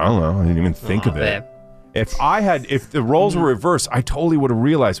 I don't know. I didn't even think of it. If the roles were reversed, I totally would have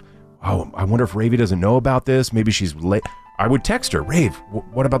realized, oh, I wonder if Ravy doesn't know about this. Maybe she's late. I would text her, Rave,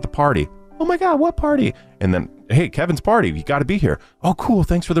 what about the party? Oh my God, what party? And then, hey, Kevin's party, you got to be here. Oh, cool,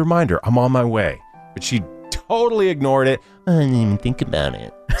 thanks for the reminder. I'm on my way. But she totally ignored it. I didn't even think about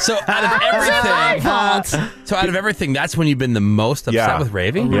it. So out of everything, that's when you've been the most upset with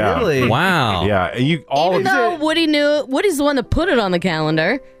Ravy? Yeah. Really? Wow. Yeah, and Even though Woody's the one that put it on the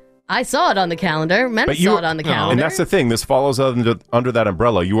calendar. I saw it on the calendar. Menace saw it on the calendar. And that's the thing. This follows under that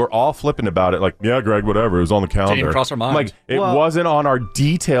umbrella. You were all flippant about it. Like, yeah, Greg, whatever. It was on the calendar. Didn't cross our minds. Like, it wasn't on our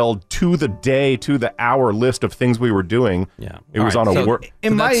detailed to the day, to the hour list of things we were doing. Yeah. It was on a work.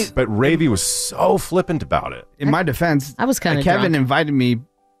 But Ravy was so flippant about it. In my defense, I was kind of Kevin invited me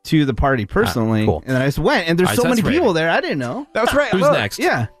to the party personally, cool. and then I just went, and there's so many people there. I didn't know. That was right. Who's next?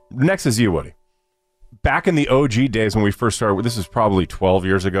 Yeah. Next is you, Woody. Back in the OG days when we first started, this is probably 12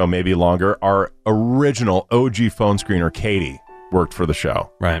 years ago, maybe longer, our original OG phone screener, Katie, worked for the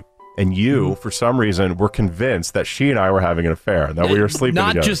show. Right. And you, for some reason, were convinced that she and I were having an affair, and that we were sleeping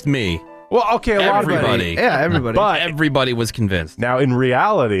together. Not just me. Well, okay, a lot of everybody. Yeah, everybody. But everybody was convinced. Now, in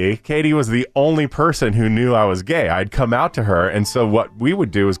reality, Katie was the only person who knew I was gay. I'd come out to her, and so what we would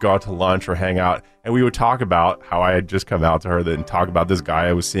do is go out to lunch or hang out, and we would talk about how I had just come out to her, then talk about this guy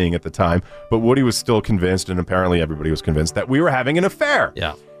I was seeing at the time. But Woody was still convinced, and apparently everybody was convinced, that we were having an affair.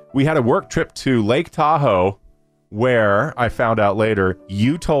 Yeah. We had a work trip to Lake Tahoe, where I found out later,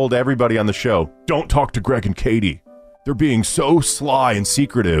 you told everybody on the show, don't talk to Greg and Katie. They're being so sly and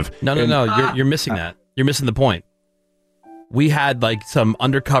secretive. No, you're missing that. You're missing the point. We had like some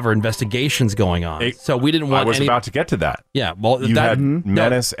undercover investigations going on, so we didn't want. I was about to get to that. Yeah, well, you had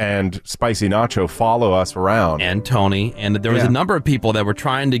Menace and Spicy Nacho follow us around, and Tony, and there was a number of people that were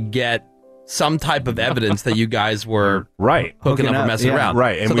trying to get some type of evidence that you guys were hooking up or messing around,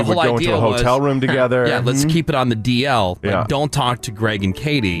 right? And so we the would whole go into idea a hotel was, room together. Yeah, let's keep it on the DL. Like, Yeah. don't talk to Greg and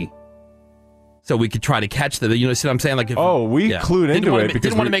Katie. So we could try to catch them. You know, see what I'm saying? Like, we clued into it because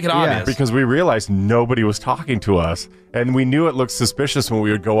didn't want to make it obvious. because we realized nobody was talking to us, and we knew it looked suspicious when we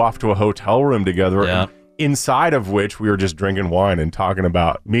would go off to a hotel room together. Yeah. Inside of which we were just drinking wine and talking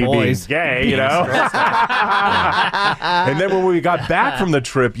about me being gay, you know. And then when we got back from the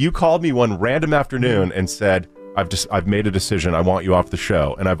trip, you called me one random afternoon and said, I've made a decision. I want you off the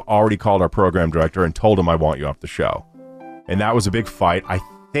show, and I've already called our program director and told him I want you off the show. And that was a big fight. I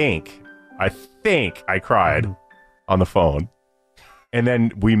think I cried on the phone, and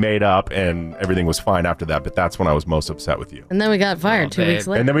then we made up and everything was fine after that. But that's when I was most upset with you. And then we got fired 2 weeks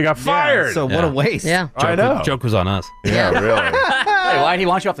later. And then we got fired. So what a waste. Yeah. I know. Joke was on us. Yeah, really. Hey, why did he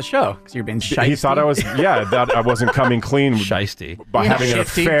want you off the show? Because you're being shiesty? He thought I was, that I wasn't coming clean shiesty by having an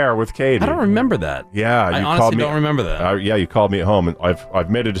Shifty. affair with Katie. I don't remember that. Yeah, I you honestly called me. don't remember that. Yeah, you called me at home, and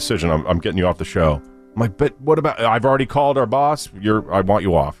I've made a decision. I'm getting you off the show. I'm like, but what about? I've already called our boss. I want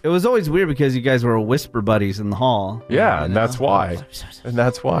you off. It was always weird because you guys were whisper buddies in the hall. Yeah, and that's why. And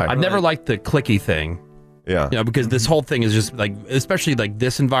that's why. I've never liked the clicky thing. Yeah. You know, because this whole thing is just like, especially like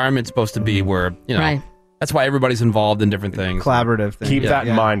this environment's supposed to be where, you know, Right. that's why everybody's involved in different things. Collaborative thing. Keep that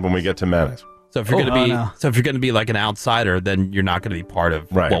in mind when we get to Menace. So if you're gonna be like an outsider, then you're not gonna be part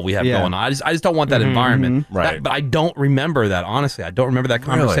of what we have going on. I just don't want that environment. Right. But I don't remember that, honestly. I don't remember that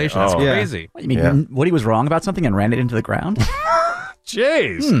conversation. That's crazy. What, you mean Woody was wrong about something and ran it into the ground?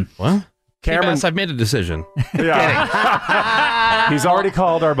 Jeez. What? Cameron, I've made a decision. Yeah. He's already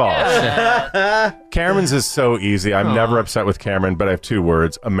called our boss. Cameron's is so easy. I'm never upset with Cameron, but I have 2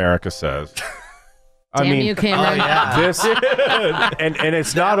 words. America says. Damn you, Cameron. This and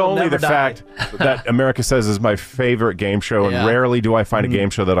it's not only the fact that America Says is my favorite game show, and rarely do I find a game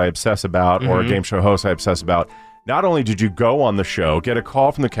show that I obsess about or a game show host I obsess about. Not only did you go on the show, get a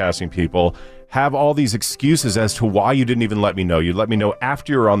call from the casting people, have all these excuses as to why you didn't even let me know. You let me know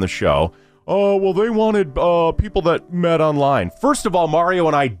after you were on the show. Oh, well, they wanted people that met online. First of all, Mario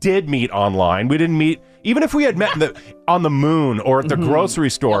and I did meet online. We didn't meet, even if we had met on the moon or at the grocery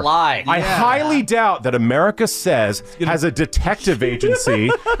store. You lie. I highly doubt that America Says has a detective agency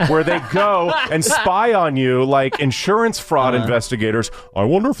where they go and spy on you like insurance fraud investigators. I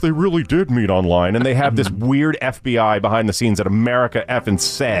wonder if they really did meet online. And they have this weird FBI behind the scenes at America Effing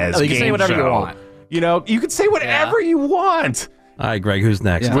Says. Oh, you can say whatever you show. want. You know, you can say whatever you want. All right, Greg, who's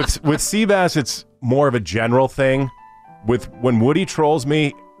next? With Seabass, more of a general thing. When Woody trolls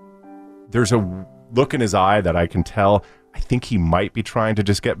me, there's a look in his eye that I can tell. I think he might be trying to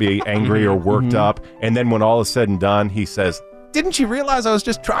just get me angry or worked up. And then when all is said and done, he says, "Didn't you realize I was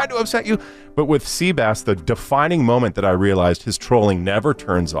just trying to upset you?" But with Seabass, the defining moment that I realized his trolling never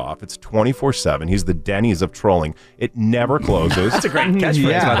turns off. It's 24/7. He's the Denny's of trolling. It never closes. That's a great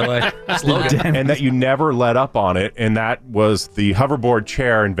catchphrase, by the way. Slogan. And that you never let up on it. And that was the hoverboard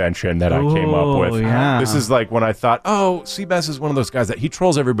chair invention that I came up with. Yeah. This is like when I thought, oh, Seabass is one of those guys that he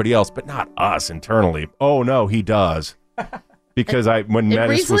trolls everybody else, but not us internally. Oh, no, he does. Because when It Menace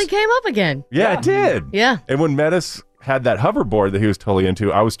recently was, came up again. Yeah, it did. Yeah. And when Menace had that hoverboard that he was totally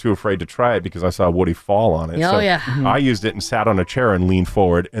into, I was too afraid to try it because I saw Woody fall on it. Oh, so yeah. I used it and sat on a chair and leaned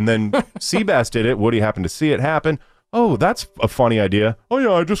forward. And then Seabass did it. Woody happened to see it happen. Oh, that's a funny idea. Oh,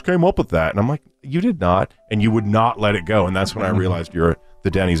 yeah, I just came up with that. And I'm like, you did not. And you would not let it go. And that's when I realized you're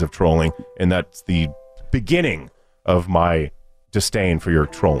the Denny's of trolling. And that's the beginning of my disdain for your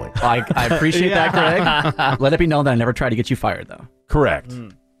trolling. I appreciate that, Greg. Let it be known that I never tried to get you fired, though. Correct.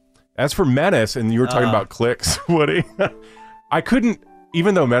 As for Menace, and you were talking about clicks, Woody, I couldn't,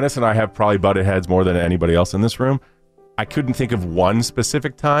 even though Menace and I have probably butted heads more than anybody else in this room, I couldn't think of one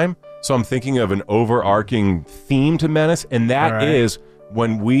specific time. So I'm thinking of an overarching theme to Menace, and that is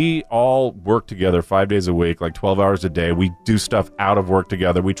when we all work together 5 days a week, like 12 hours a day. We do stuff out of work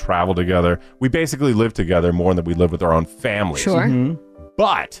together. We travel together. We basically live together more than we live with our own families. Sure.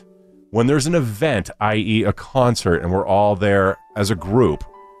 But when there's an event, i.e. a concert, and we're all there as a group,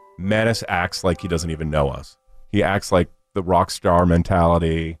 Menace acts like he doesn't even know us. He acts like the rock star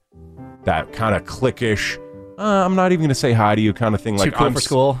mentality, that kind of cliquish, I'm not even going to say hi to you kind of thing. Too Like cool I'm for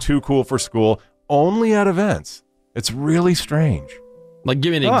school. Too cool for school. Only at events. It's really strange. Like,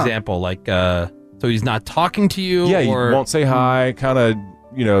 give me an example. Like, so he's not talking to you? Yeah, or he won't say hi, kind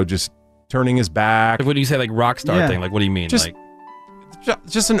of, just turning his back. Like, what do you say, like, rock star thing? Like, what do you mean? Just,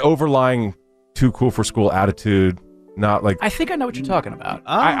 just an overlying too cool for school attitude. Not like I think I know what you're talking about.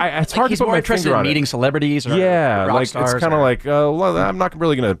 it's hard he's to put more my interested finger in on meeting it. celebrities or Yeah, rock like stars. it's kind of like, well, I'm not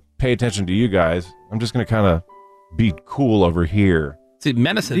really going to pay attention to you guys. I'm just going to kind of be cool over here. See,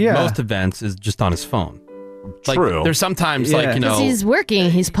 Menace at most events is just on his phone. Like, True. there's sometimes, like, Because he's working,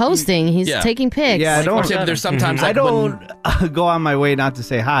 he's posting, he's taking pics. Yeah, I don't. There's sometimes, I like, don't go on my way not to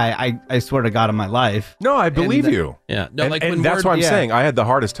say hi. I swear to God on my life. No, I believe you. Yeah, no, And, like and when that's we're- why I'm saying I had the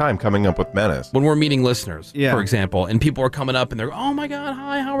hardest time coming up with Menace. When we're meeting listeners, Yeah. for example, and people are coming up and they're, oh my God,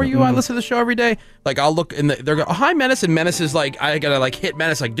 hi, how are you? I listen to the show every day. Like, I'll look and they're go, oh, hi, Menace. And Menace is like, I gotta like hit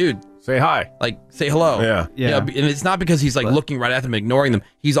Menace, like, dude, say hi. Like, say hello. Yeah. Yeah. And it's not because he's like looking right at them, ignoring them.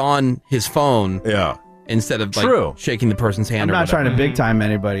 He's on his phone. Yeah. Instead of like True. shaking the person's hand. I'm or not whatever. trying to big time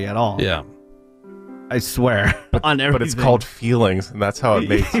anybody at all. Yeah. I swear. On everything. But it's called feelings, and that's how it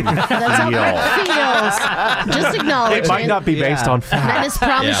makes you That's how Greg feels. Just acknowledge It might not be based on fact. Menace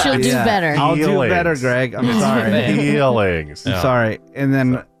promise you'll do better. I'll do Feelings. better, Greg. I'm sorry. Feelings. I'm sorry. And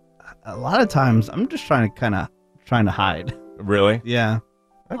then a lot of times I'm just trying to hide. Really? Yeah.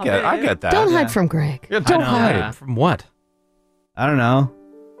 I get that. Don't hide from Greg. Yeah, Don't I know. hide. From what? I don't know.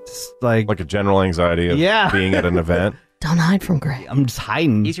 Just like a general anxiety of being at an event. Don't hide from Greg. I'm just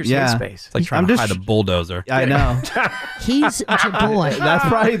hiding. He's your yeah. safe space. It's like trying to hide a bulldozer. I know. He's your boy. That's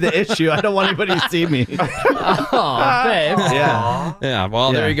probably the issue. I don't want anybody to see me. Oh, babe. Yeah. Yeah.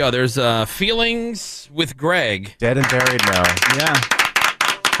 Well, there Yeah. you go. There's feelings with Greg. Dead and buried now. Yeah.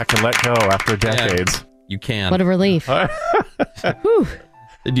 I can let go after decades. You can. What a relief. Do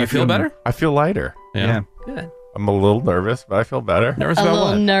you feel better? I feel lighter. Yeah. Good. I'm a little nervous, but I feel better. Nervous A about little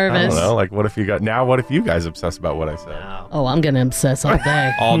what? nervous. I don't know. Like, what if you guys obsess about what I said? Oh, I'm gonna obsess all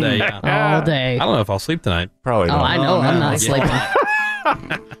day. All day, yeah. All day. I don't know if I'll sleep tonight. Probably Oh, not. I know. I'm not sleeping.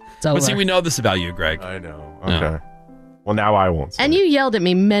 It's over. But see, we know this about you, Greg. I know. Yeah. Okay. Well, now I won't. And you yelled at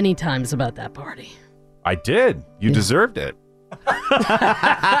me many times about that party. I did. You deserved it.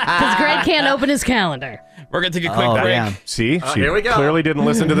 Because Greg can't open his calendar. We're going to take a quick break. damn. See? She here we go. clearly didn't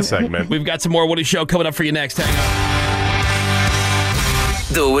listen to the segment. We've got some more Woody Show coming up for you next. Hang on.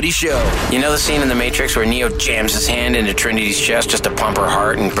 The Woody Show. You know the scene in The Matrix where Neo jams his hand into Trinity's chest just to pump her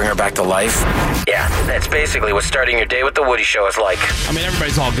heart and bring her back to life? Yeah, that's basically what starting your day with The Woody Show is like. I mean,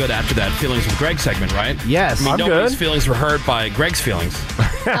 everybody's all good after that Feelings with Greg segment, right? Yes. I mean, I'm nobody's good. feelings were hurt by Greg's feelings.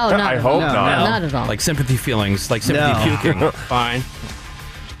 Oh, not I at hope all. not. Not at all. Like sympathy feelings, like sympathy No. puking. Fine.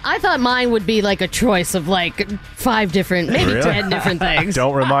 I thought mine would be like a choice of like 5 different, maybe Really? 10 different things.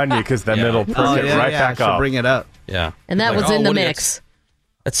 Don't remind me because then Yeah. it'll bring Oh, it yeah, right yeah. back I should up. bring it up. Yeah. And that Like, was in the Woody, mix.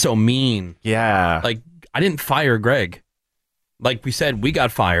 That's so mean. Yeah. Like, I didn't fire Greg. Like we said, we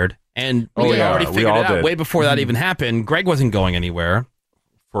got fired. And we Oh, had yeah, already we figured all it out did. way before that even happened. Greg wasn't going anywhere.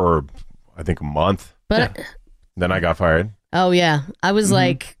 For I think, a month. But Then I got fired. oh yeah, I was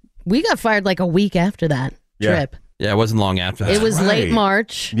like, we got fired like a week after that trip. Yeah, it wasn't long after that. It was late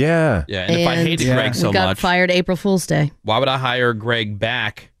March. Yeah. Yeah, and if I hated Greg so we got much, fired April Fool's Day. why would I hire Greg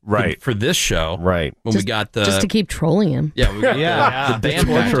back for this show? Right. When we got the... Just to keep trolling him. Yeah, we got the band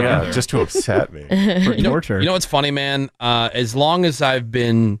back together. Just to upset me. You know what's funny, man? As long as I've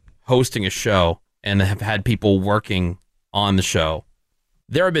been hosting a show and have had people working on the show,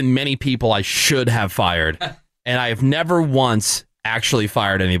 there have been many people I should have fired, and I have never once actually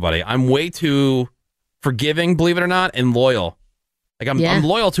fired anybody. I'm way too forgiving, believe it or not, and loyal. Like I'm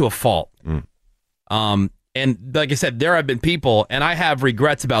loyal to a fault. And like I said, there have been people, and I have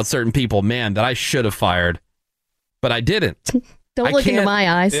regrets about certain people, man, that I should have fired, but I didn't. Don't look into my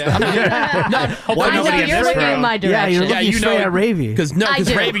eyes. Yeah. I know you're looking in my direction. Yeah, you're looking straight at Ravy. Because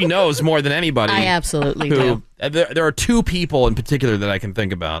Ravy knows more than anybody. I absolutely do. There are two people in particular that I can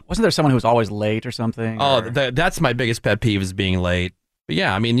think about. Wasn't there someone who was always late or something? Oh, that's my biggest pet peeve is being late. But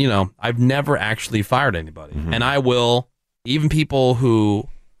yeah, I mean, I've never actually fired anybody. And I will, even people who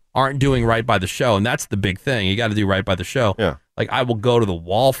aren't doing right by the show, and that's the big thing. You got to do right by the show. Yeah. Like, I will go to the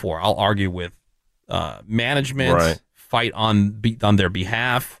wall for. I'll argue with management, fight on their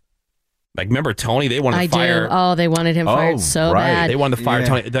behalf. Like, remember Tony? They wanted to fire. Oh, they wanted him fired so bad. They wanted to fire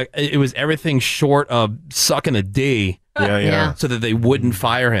Tony. It was everything short of sucking a D. Yeah. So that they wouldn't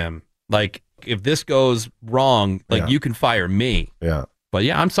fire him. Like, if this goes wrong, you can fire me. Yeah. But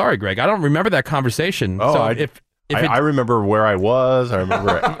yeah, I'm sorry, Greg. I don't remember that conversation. Oh, so I remember where I was. I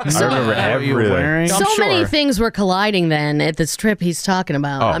remember everything. So many things were colliding then at this trip he's talking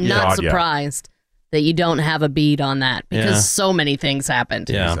about. I'm not surprised that you don't have a bead on that because so many things happened.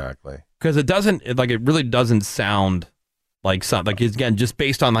 Yeah, exactly. Because it really doesn't sound like something. Like, again, just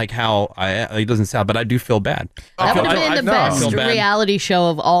based on like how it doesn't sound. But I do feel bad. That would have been the best reality show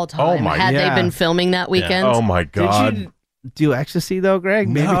of all time had they been filming that weekend. Oh my God. Did you do ecstasy though, Greg?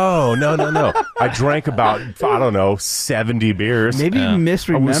 Maybe. No. I drank about 70 beers. Maybe you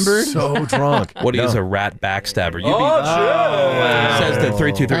misremembered. I was so drunk. Woody's a rat backstabber. Says the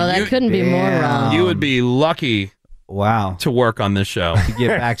 323. Oh, that couldn't be more wrong. You would be lucky. Wow. To work on this show. To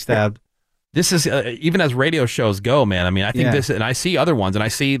get backstabbed. This is even as radio shows go, man. I mean, I think this, and I see other ones, and I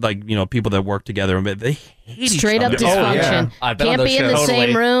see people that work together, but they hate straight each up other. dysfunction. Can't be in the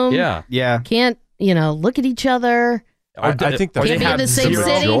same room. Yeah. Can't look at each other. I think that's can't be in the same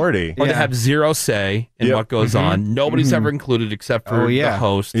city. Majority. Or they have zero say in what goes on. Nobody's ever included except for the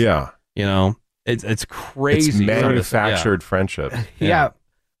host. Yeah. It's crazy. It's manufactured friendship. Yeah.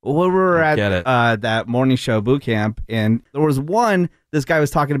 Well, we were at that morning show boot camp, and there was one, this guy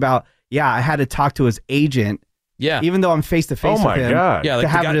was talking about, I had to talk to his agent. Yeah. Even though I'm face to face with him. God. Yeah, like to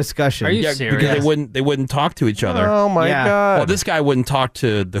have a discussion. Are you serious? Because they wouldn't talk to each other. Oh my God. Well, this guy wouldn't talk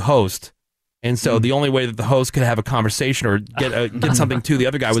to the host. And so the only way that the host could have a conversation or get something to the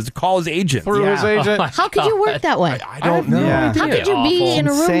other guy was to call his agent. Through his agent. How could you work that way? I don't know. How could you be in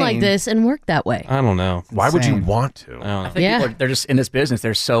a room like this and work that way? I don't know. Why would you want to? I think people they're just in this business.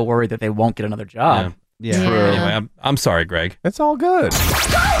 They're so worried that they won't get another job. Yeah. True. Anyway, I'm sorry, Greg. It's all good.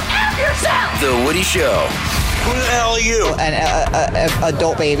 The Woody Show. Who the hell are you? An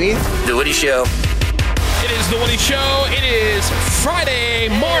adult baby. The Woody Show. It is the Woody Show. It is Friday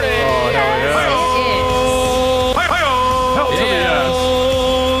morning.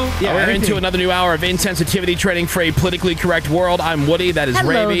 We're into another new hour of insensitivity trading for a politically correct world. I'm Woody. That is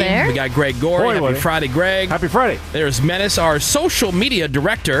Hello Ravy. there. We got Greg Gorey. Happy Woody. Friday, Greg. Happy Friday. There's Menace, our social media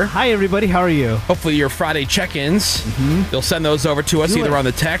director. Hi, everybody. How are you? Hopefully your Friday check-ins. You'll send those over to us either on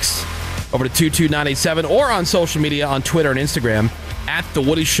the text over to 22987 or on social media on Twitter and Instagram at The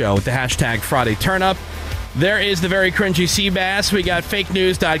Woody Show with the hashtag Friday Turnup. There is the very cringy Seabass. We got fake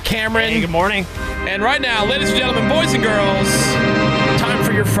news.Cameron. Hey, good morning. And right now, ladies and gentlemen, boys and girls, time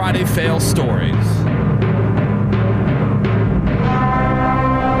for your Friday fail stories.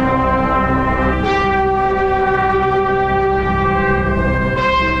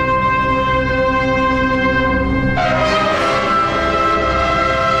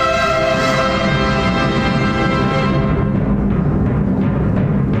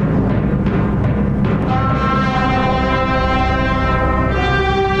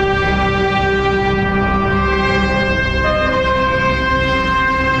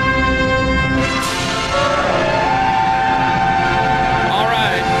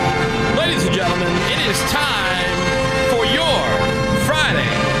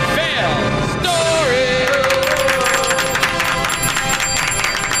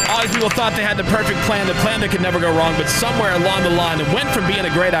 Thought they had the perfect plan, the plan that could never go wrong, but somewhere along the line, it went from being a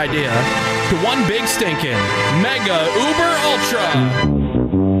great idea to one big stinking mega uber ultra.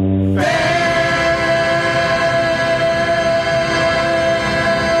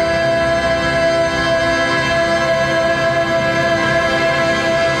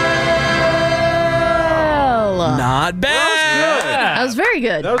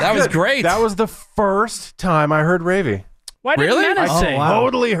 good. That was great. That was the first time I heard Ravy. Why didn't Really? Menace sing?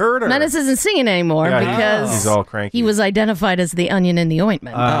 Totally heard her. Menace isn't singing anymore Yeah, because he's all cranky. he was identified as the onion in the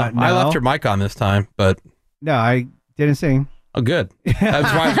ointment. I left your mic on this time, but No, I didn't sing. oh, good.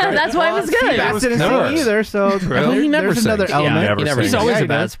 That's why. That's why it was good. Bass didn't sing either, so He never there's another sings. element. He never He's sings. always Yeah, a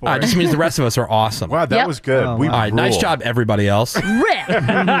bad does. sport. It just means the rest of us are awesome. Wow, that Yep. was good. Oh, We All right, nice rule. job, everybody else. All Rip.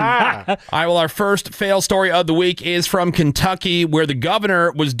 right, well, our first fail story of the week is from Kentucky, where the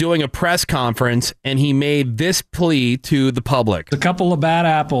governor was doing a press conference and he made this plea to the public. A couple of bad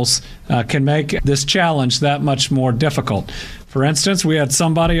apples can make this challenge that much more difficult. For instance, we had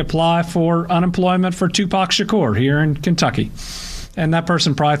somebody apply for unemployment for Tupac Shakur here in Kentucky. And that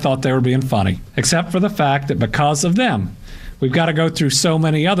person probably thought they were being funny, except for the fact that because of them, we've got to go through so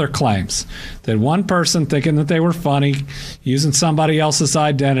many other claims that one person thinking that they were funny, using somebody else's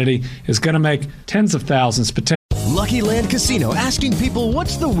identity, is going to make tens of thousands potentially. Lucky Land Casino asking people,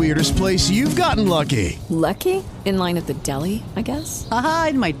 what's the weirdest place you've gotten lucky? Lucky? In line at the deli, I guess? Aha,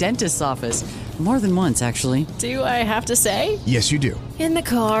 in my dentist's office. More than once, actually. Do I have to say? Yes, you do. In the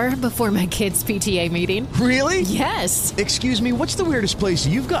car before my kids' PTA meeting. Really? Yes. Excuse me, what's the weirdest place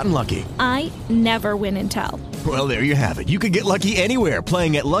you've gotten lucky? I never win and tell. Well, there you have it. You can get lucky anywhere,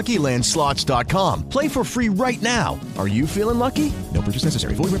 playing at LuckyLandSlots.com. Play for free right now. Are you feeling lucky? No purchase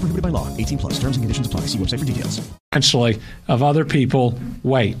necessary. Void where prohibited by law. 18+. Terms and conditions apply. See website for details. Of other people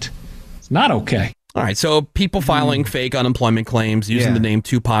wait. It's not okay. All right, so people filing fake unemployment claims using the name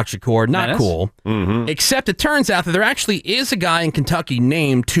Tupac Shakur, not Menace? cool. Mm-hmm. Except it turns out that there actually is a guy in Kentucky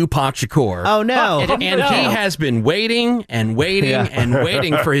named Tupac Shakur. Oh, no. And he has been waiting and waiting and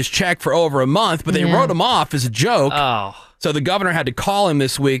waiting for his check for over a month, but they wrote him off as a joke. Oh. So the governor had to call him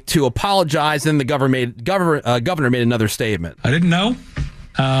this week to apologize, and the governor made another statement. I didn't know.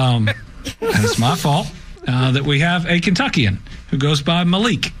 And it's my fault that we have a Kentuckian who goes by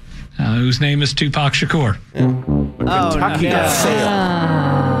Malik, whose name is Tupac Shakur.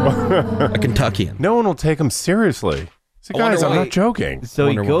 A Kentuckian. No one will take him seriously. So guys, I'm not joking. So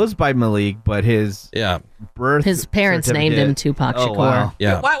he goes by Malik, but his birth His parents named him Tupac Shakur. Wow.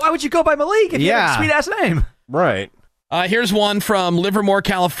 Yeah. Why would you go by Malik if you have a sweet-ass name? Right. Here's one from Livermore,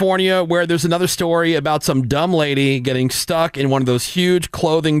 California, where there's another story about some dumb lady getting stuck in one of those huge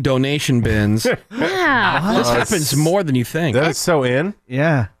clothing donation bins. Yeah. This happens more than you think. That's so in.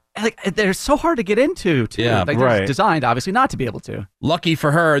 Yeah. Like, they're so hard to get into, too. Yeah, like, they're designed, obviously, not to be able to. Lucky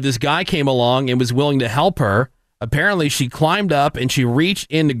for her, this guy came along and was willing to help her. Apparently, she climbed up and she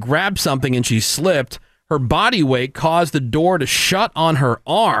reached in to grab something and she slipped. Her body weight caused the door to shut on her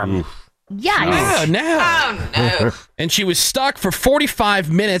arm. Yikes. No. And she was stuck for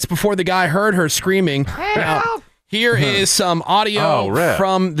 45 minutes before the guy heard her screaming. Now, here is some audio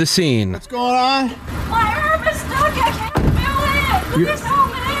from the scene. What's going on? My arm is stuck. I can't feel it. Please help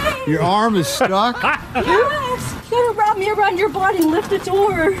me. Your arm is stuck? Yes. You gotta wrap me around your body and lift the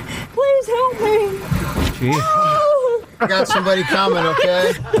door. Please help me. Oh. I got somebody coming,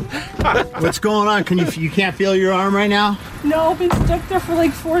 okay? What's going on? You can't feel your arm right now? No, I've been stuck there for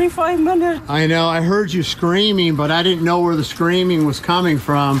like 45 minutes. I know. I heard you screaming, but I didn't know where the screaming was coming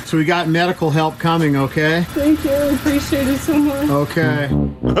from. So we got medical help coming, okay? Thank you. I appreciate it so much. Okay.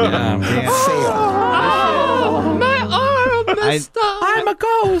 Oh, my arm is stuck. I'm a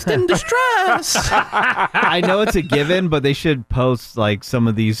ghost in distress. I know it's a given, but they should post like some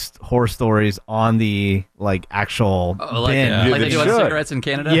of these horror stories on the actual bin. Like they do on cigarettes in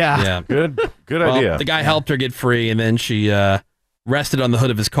Canada? Yeah. Good Well, idea. The guy helped her get free, and then she rested on the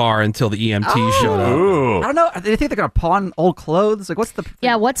hood of his car until the EMT showed up. I don't know. Do they think they're going to pawn old clothes? Like, what's the...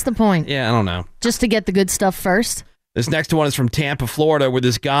 Yeah, what's the point? Yeah, I don't know. Just to get the good stuff first? This next one is from Tampa, Florida, where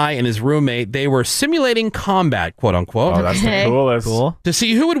this guy and his roommate, they were simulating combat, quote unquote. Oh, that's the coolest. Cool. To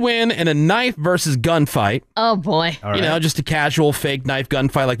see who would win in a knife versus gunfight. Oh, boy. You know, just a casual fake knife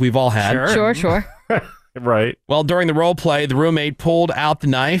gunfight like we've all had. Sure. Right. Well, during the role play, the roommate pulled out the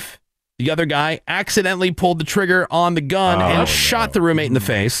knife. The other guy accidentally pulled the trigger on the gun and shot the roommate in the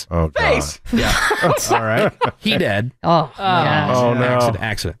face. Oh, God. Yeah. All right. He dead. Oh, yeah. Oh, no.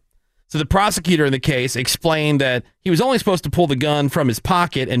 Accident. So the prosecutor in the case explained that he was only supposed to pull the gun from his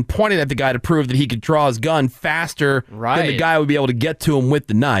pocket and pointed at the guy to prove that he could draw his gun faster than the guy would be able to get to him with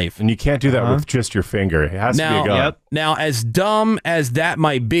the knife. And you can't do that with just your finger. It has to be a gun. Now, as dumb as that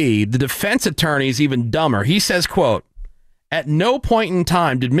might be, the defense attorney is even dumber. He says, quote, "At no point in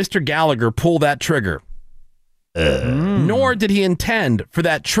time did Mr. Gallagher pull that trigger. Nor did he intend for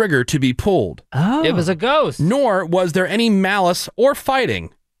that trigger to be pulled. It was a ghost. Nor was there any malice or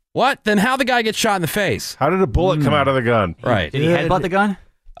fighting. What? Then how the guy get shot in the face? How did a bullet come out of the gun? Right. Did he headbutt the gun?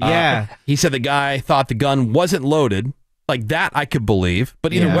 Yeah. He said the guy thought the gun wasn't loaded. Like that I could believe.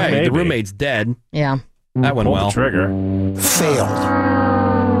 But either way, maybe. the roommate's dead. Yeah. That went Pull well. the trigger. Failed.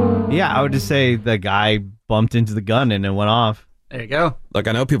 Yeah, I would just say the guy bumped into the gun and it went off. There you go. Look,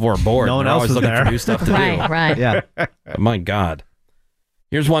 I know people are bored. No one They're else always was looking there. for new stuff to do. Right. Yeah. But my God.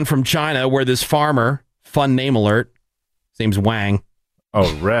 Here's one from China where this farmer, fun name alert, his name's Wang.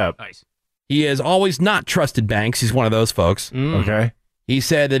 Oh, Rep. Nice. He has always not trusted banks. He's one of those folks. Okay. He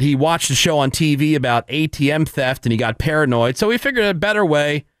said that he watched a show on TV about ATM theft and he got paranoid. So he figured a better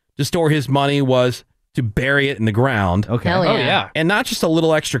way to store his money was to bury it in the ground. Okay. Hell yeah. And not just a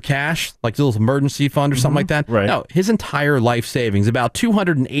little extra cash, like a little emergency fund or something like that. Right. No, his entire life savings, about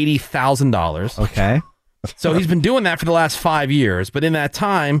 $280,000. Okay. So he's been doing that for the last 5 years. But in that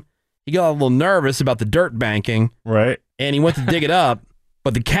time, he got a little nervous about the dirt banking. Right. And he went to dig it up,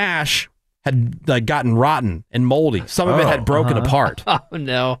 but the cash had gotten rotten and moldy. Some of it had broken apart. Oh,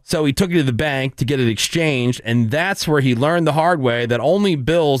 no. So he took it to the bank to get it exchanged, and that's where he learned the hard way that only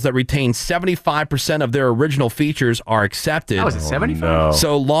bills that retain 75% of their original features are accepted. How is it 75? No.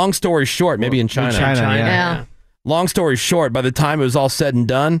 So long story short, maybe in China. Yeah. Long story short, by the time it was all said and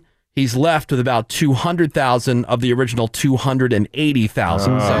done, he's left with about 200,000 of the original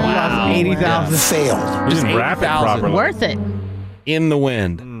 280,000. So Wow. 80,000. Failed. He didn't wrap it 80,000. properly. Worth it. in the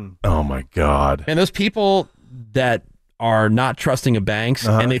wind. Oh my God. And those people that are not trusting of banks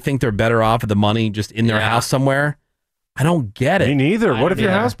and they think they're better off with the money just in their house somewhere, I don't get it. Me neither. What if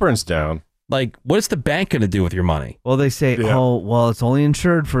your house burns down? Like, what is the bank going to do with your money? Well, they say, oh, well, it's only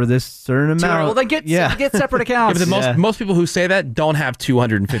insured for this certain amount. Well, then get separate accounts. Yeah, but most people who say that don't have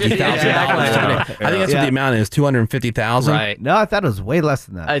 $250,000. I think that's what the amount is, $250,000. Right. No, I thought it was way less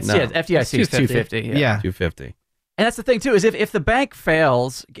than that. FDIC is 250. Yeah. 250. And that's the thing too, is if the bank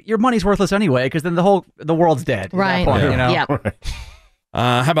fails, your money's worthless anyway, because then the world's dead. Right. At that point, you know? Yep.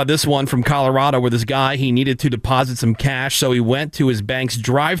 How about this one from Colorado where this guy, he needed to deposit some cash, so he went to his bank's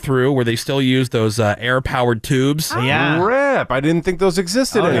drive-thru where they still use those air-powered tubes. Yeah. Rip. I didn't think those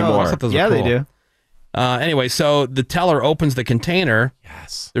existed anymore. I thought those were they cool. do. Anyway, so the teller opens the container.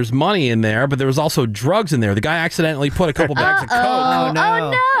 Yes. There's money in there, but there was also drugs in there. The guy accidentally put a couple bags of Coke. Oh,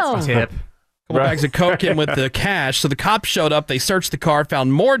 no. Tip. Couple bags of Coke in with the cash. So the cops showed up. They searched the car,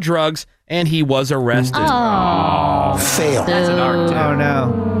 found more drugs, and he was arrested. Oh, fail. That's an art tip. Oh,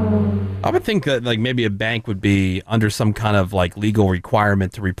 no. I would think that like maybe a bank would be under some kind of like legal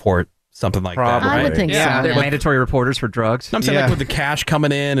requirement to report something like that. I Right? would think so. They're mandatory reporters for drugs. I'm saying like with the cash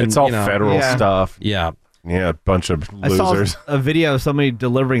coming in, and It's all you know, federal stuff. Yeah. Yeah, a bunch of I saw losers. a video of somebody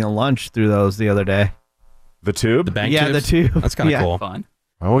delivering a lunch through those the other day. The tube? The bank Yeah, tubes? the tube. That's kind of Yeah. cool. Fun.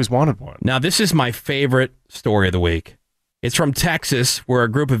 I always wanted one. Now, this is my favorite story of the week. It's from Texas, where a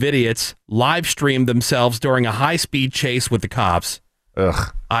group of idiots live streamed themselves during a high-speed chase with the cops.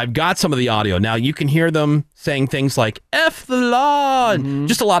 Ugh. I've got some of the audio. Now, you can hear them saying things like, F the law, and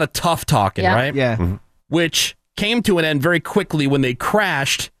just a lot of tough talking, Yeah. right? Yeah. Which came to an end very quickly when they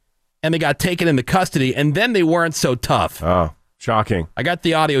crashed and they got taken into custody, and then they weren't so tough. Oh, shocking. I got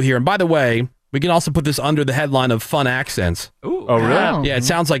the audio here. And by the way, we can also put this under the headline of fun accents. Ooh. Oh, really? Oh. Yeah, it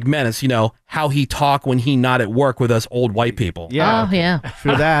sounds like Menace, you know, how he talk when he not at work with us old white people. Yeah. Oh, yeah.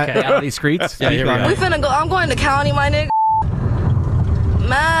 For that. Okay, out of these streets. Yeah, here we go. We finna go. I'm going to county, my nigga.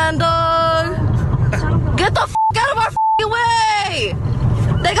 Man, dog. Get the f out of our way.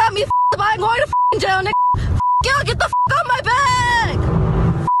 They got me f***ed up. I'm going to jail, nigga. Y'all, get the f out my bag.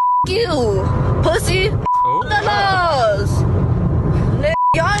 You, pussy. The nose. Nigga,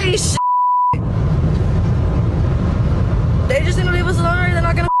 y'all ain't shit. They just gonna leave us alone. They're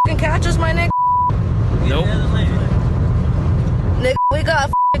not gonna f***ing catch us, my nigga. Nope. Nigga, we got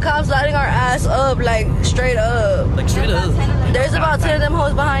f***ing cops lighting our ass up, like, straight up. Like straight up. There's about 10 of them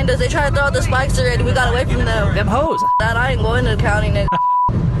hoes behind us. They try to throw out the spikes already. We got away from them. Them hoes. That I ain't going to the county, nigga.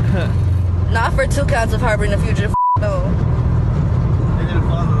 Not for 2 counts of harboring a fugitive. No.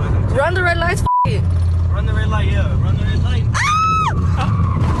 Run the red lights, it. Run the red light, yeah. Run the red light.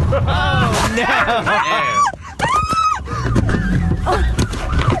 Oh, no.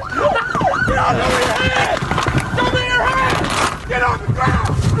 Get off of your head! Come in your head! Get off the ground!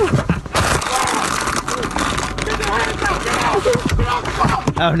 Get your hands up! Get out! Get off the ground!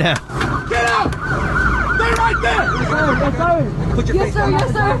 Oh, no. Get out! Stay right there! Put your face down.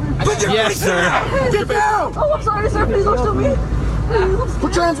 Yes, sir. Put your Yes, face sir. down! Get down! Oh, I'm sorry, sir. Please don't shoot me.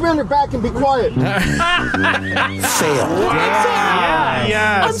 Put your hands behind your back and be quiet. Fail.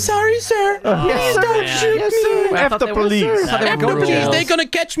 Yeah. I'm sorry, sir. Yes, sir. Don't shoot Yes, me. sir. F the police. F the police. They're going to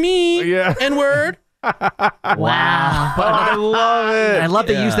catch me. Yeah. N-word. Wow. I love it. I love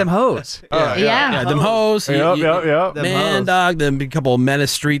they use them hoes. Yeah, them hoes. Yep. Man, dog. Then a couple of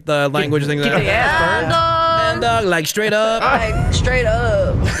Menace Street language things. Kick the ass, Man, dog. man, dog, like straight up. Like straight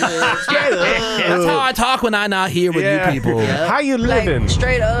up. Straight up. That's how I talk when I'm not here with you people. How you living? Like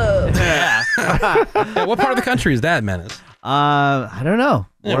straight up. Yeah. Yeah, what part of the country is that, Menace? I don't know.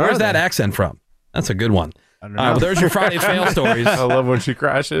 Yeah, where's that accent from? That's a good one. All right, well, there's your Friday fail stories. I love when she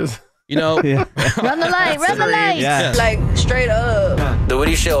crashes. You know, Run the light, run the light. Yeah. Like straight up. The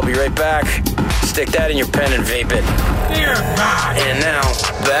Woody Show will be right back. Stick that in your pen and vape it. Dear God. And now,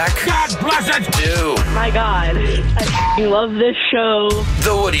 back God bless it. to My God, I love this show.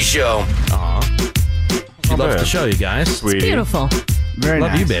 The Woody Show. She loves the show, you guys. It's beautiful. Very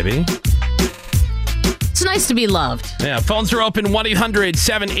Love nice. you, baby. It's nice to be loved. Yeah, phones are open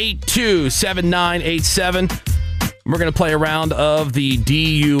 1-800-782-7987. We're going to play a round of the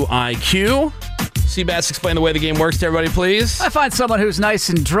DUIQ. Seabass, explain the way the game works to everybody, please. I find someone who's nice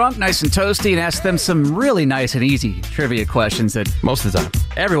and drunk, nice and toasty, and ask them some really nice and easy trivia questions that most of the time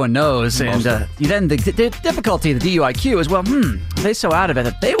everyone knows. Most And then the difficulty of the DUIQ is, well, are they so out of it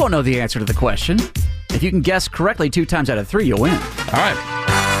that they won't know the answer to the question? If you can guess correctly 2 times out of 3, you'll win. All right.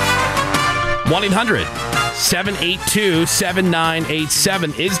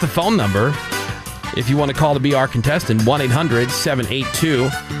 1-800-782-7987 is the phone number. If you want to call to be our contestant,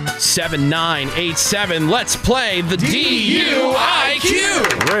 1-800-782-7987. Let's play the DUIQ.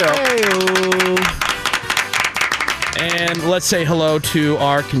 And let's say hello to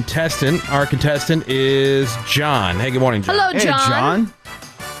our contestant. Our contestant is John. Hey, good morning, John. Hello, John.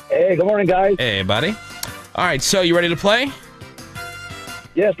 Hey, good morning, guys. Hey, buddy. All right, so you ready to play?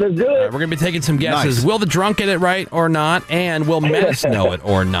 Yes, let's do it. We're going to be taking some guesses. Nice. Will the drunk get it right or not? And will Menace know it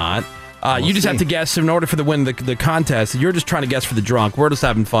or not? You just have to guess in order for the win the contest. You're just trying to guess for the drunk. We're just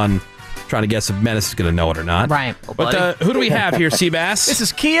having fun trying to guess if Menace is going to know it or not. Right. But who do we have here, Seabass? This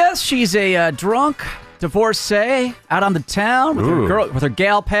is Kia. She's a drunk divorcee out on the town with her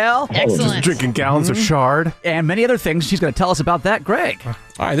gal pal. Excellent. Just drinking gallons of Shard. And many other things. She's going to tell us about that, Greg. All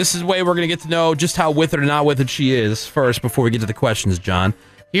right, this is the way we're going to get to know just how with it or not with it she is first before we get to the questions, John.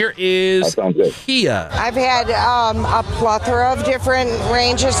 Here is Kia. I've had a plethora of different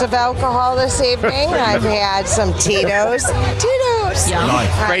ranges of alcohol this evening. I've had some Tito's.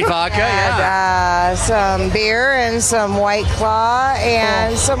 Great vodka, yeah. Some beer and some White Claw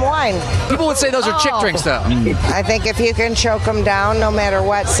and some wine. People would say those are chick drinks, though. I think if you can choke them down, no matter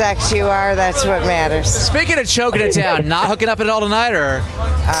what sex you are, that's what matters. Speaking of choking it down, not hooking up at all tonight, or?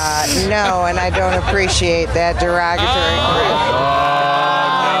 No, and I don't appreciate that derogatory.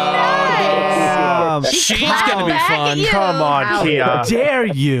 She's going to be fun. Come on, Kia. How dare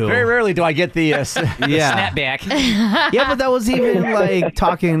you? Very rarely do I get the snapback. Yeah, but that was even like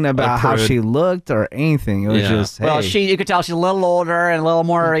talking about how she looked or anything. It was just, hey. Well, you could tell she's a little older and a little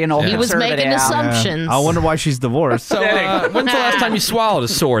more, He was making conservative. assumptions. I wonder why she's divorced. So, when's the last time you swallowed a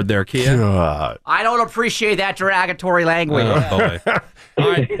sword there, Kia? God. I don't appreciate that derogatory language. Oh, boy. All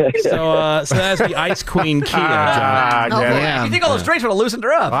right, so that's the Ice Queen Kia, John. Yeah. You think all those drinks would have loosened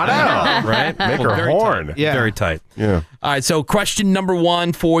her up? I know. Right? Make her very horn. Tight. Yeah. Very tight. Yeah. All right, so question number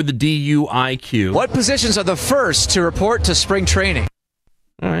 1 for the DUIQ. What positions are the first to report to spring training?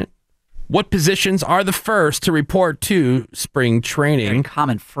 All right. What positions are the first to report to spring training? Very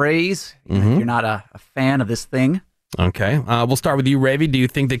common phrase. If you're not a fan of this thing. Okay. We'll start with you, Ravi. Do you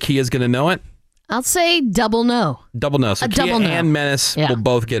think that Kia's going to know it? I'll say double no. Double no. So A Kia double no. and Menace will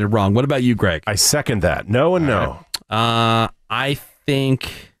both get it wrong. What about you, Greg? I second that. No and no. I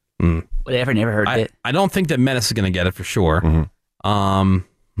think... Whatever, never heard it. I don't think that Menace is going to get it for sure. I'll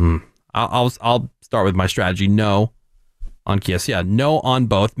start with my strategy. No on Kia. So yeah, no on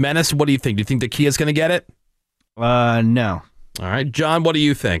both. Menace, what do you think? Do you think that Kia's going to get it? No. All right. John, what do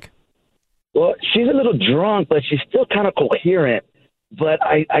you think? Well, she's a little drunk, but she's still kind of coherent. But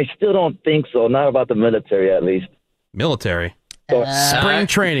I still don't think so. Not about the military, at least. Military? Spring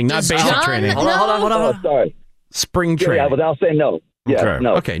training, not basic John training. Hold on. Oh, sorry. Spring training. Yeah, but I'll say no. Yeah,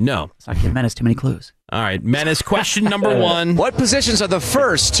 no. Okay, no. Let's not give Menace too many clues. All right, Menace, question number 1. What positions are the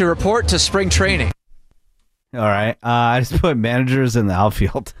first to report to spring training? All right. I just put managers in the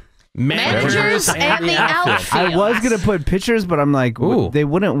outfield. Managers and the outfield. I was going to put pitchers, but I'm like, they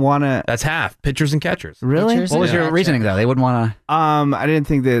wouldn't want to. That's half. Pitchers and catchers. Really? Pitchers What was your reasoning, though? They wouldn't want to... I didn't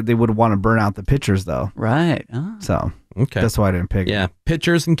think that they would want to burn out the pitchers, though. Right. Oh. So Okay. that's why I didn't pick it. Yeah,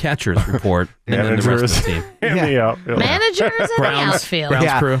 pitchers and catchers report, and then the rest of the team. Managers in the Grounds outfield.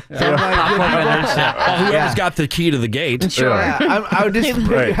 Grounds crew. Yeah. Whoever's got the key to the gate. Sure. I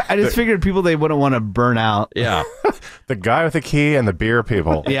just figured people they wouldn't want to burn out. Yeah. The guy with the key and the beer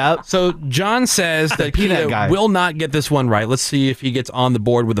people. Yep. So John says that peanut Kia guy. will not get this one right. Let's see if he gets on the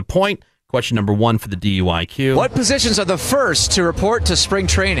board with a point. Question number 1 for the DUIQ. What positions are the first to report to spring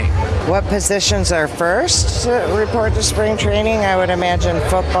training? What positions are first to report to spring training? I would imagine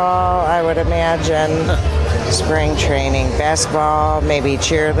football. I would imagine spring training. Basketball, maybe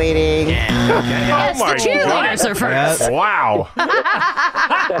cheerleading. Yes, the cheerleaders are first. Wow.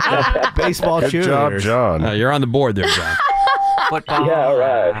 Baseball Good job, cheerleaders. John. You're on the board there, John. Football. Yeah, all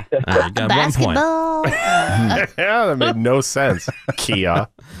right. You got 1 point. Yeah, that made no sense. Kia.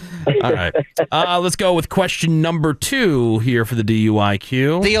 All right. Let's go with question number 2 here for the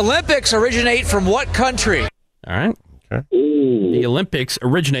DUIQ. The Olympics originate from what country? All right. Okay. The Olympics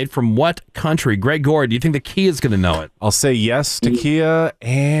originate from what country? Greg Gore, do you think the Kia is going to know it? I'll say yes to Kia,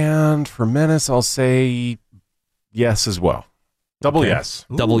 and for Menace, I'll say yes as well. Double yes.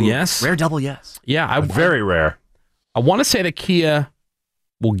 Double yes? Rare double yes. Yeah. Very rare. I want to say that Kia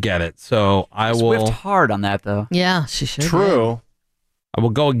will get it, so I will... Swift hard on that, though. Yeah, she should. True. I will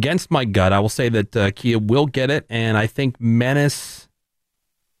go against my gut. I will say that Kia will get it, and I think Menace...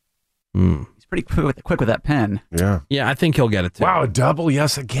 He's pretty quick with that pen. Yeah. Yeah, I think he'll get it, too. Wow, a double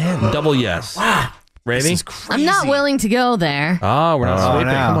yes again. Double yes. Wow. Ready? This is crazy. I'm not willing to go there. Oh, we're not sweeping.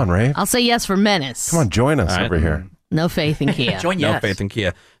 No. Come on, Ray. I'll say yes for Menace. Come on, join us All right. over here. No faith in Kia. Join No yes. faith in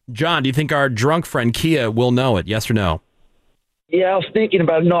Kia. John, do you think our drunk friend Kia will know it? Yes or no? Yeah, I was thinking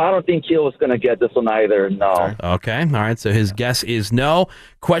about it. No, I don't think Kia was going to get this one either. No. Okay. All right. So his guess is no.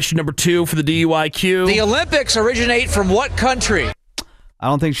 Question number 2 for the DUIQ. The Olympics originate from what country? I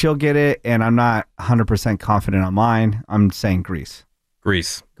don't think she'll get it, and I'm not 100% confident on mine. I'm saying Greece.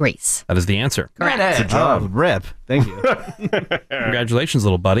 Greece. Greece. That is the answer. Correct. Good job. Oh, rip. Thank you. Congratulations,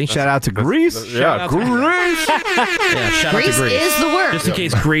 little buddy. Shout out to Greece. Yeah, Greece. Yeah, shout out to Greece Greece. is the word. Just in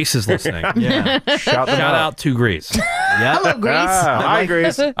case Greece is listening. Yeah. Shout them Shout out to Greece. Yeah. Hello, Greece. Hi,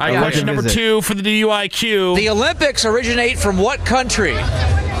 Greece. All right, question number 2 for the DUIQ. The Olympics originate from what country?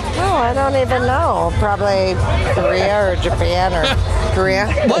 Oh, I don't even know. Probably Korea or Japan or Korea.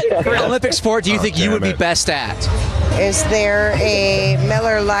 What Olympic sport do you think you would be best at? Is there a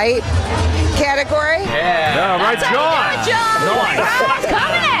Miller Lite category? Yeah, right, John.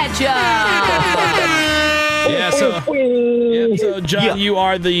 Coming at you. So John, you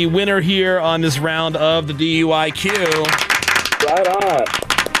are the winner here on this round of the DUIQ. Right on.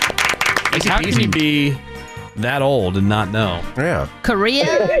 How can you be that old and not know? Yeah.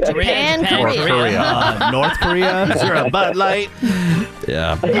 Korea, Japan, Korea. North Korea. Is there a Bud Light?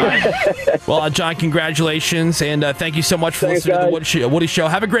 Yeah. All right. Well, John, congratulations, and thank you so much for listening to the Woody Show.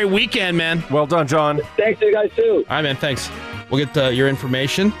 Have a great weekend, man. Well done, John. Thanks to you guys, too. All right, man, thanks. We'll get your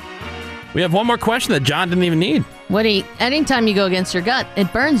information. We have one more question that John didn't even need. Woody, anytime you go against your gut,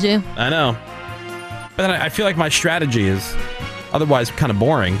 it burns you. I know. But then I feel like my strategy is otherwise kind of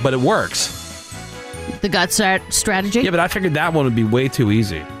boring, but it works. The gut strategy? Yeah, but I figured that one would be way too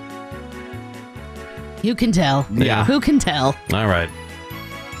easy. You can tell. Yeah. Who can tell? All right.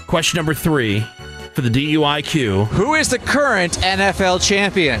 Question number 3 for the DUIQ. Who is the current NFL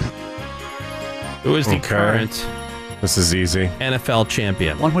champion? Who is the current This is easy. NFL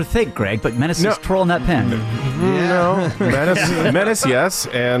champion? One would think, Greg, but Menace is trolling that pen. No. Menace, yes.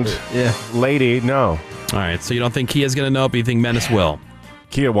 And Lady, no. All right, so you don't think Kia's going to know it, but you think Menace will?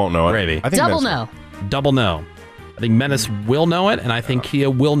 Kia won't know it. Gravy. I think Double Menace no. Double no. I think Menace will know it, and I think Kia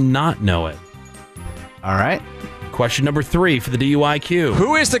will not know it. All right. Question number 3 for the DUIQ.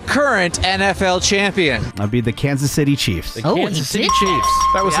 Who is the current NFL champion? I'll be the Kansas City Chiefs. The Kansas City Chiefs.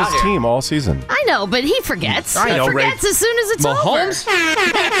 That was his team all season. I know, but he forgets. I know, he forgets as soon as it's Mahomes?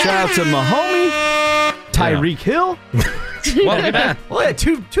 over. Shout out to Mahomie, Tyreek Hill. Well, look at that. Well, yeah,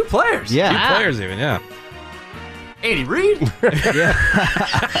 two players. Yeah. 2 players even, yeah. Andy Reid.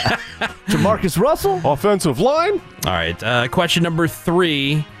 Jamarcus Russell. Offensive line. All right, question number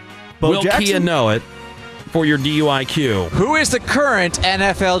 3. Bo will Jackson? Kia know it for your DUIQ? Who is the current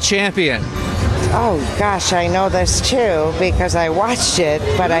NFL champion? Oh gosh, I know this too because I watched it,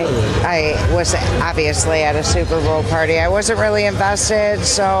 but I was obviously at a Super Bowl party. I wasn't really invested,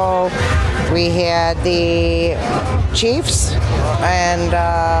 so we had the Chiefs, and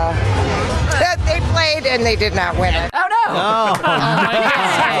they played and they did not win it. Oh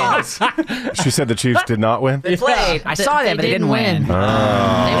no! She said the Chiefs did not win. They played. I saw them, but they didn't win. They were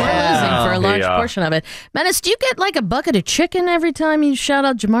losing for a large portion of it. Menace, do you get like a bucket of chicken every time you shout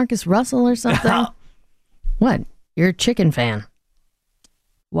out Jamarcus Russell or something? What? You're a chicken fan.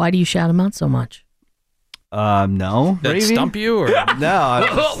 Why do you shout him out so much? No. Did that stump you? Or? No.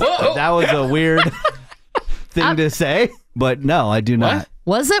 That was a weird thing to say, but no, I do not.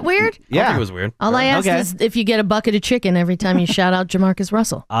 Was that weird? I think it was weird. All I asked is if you get a bucket of chicken every time you shout out Jamarcus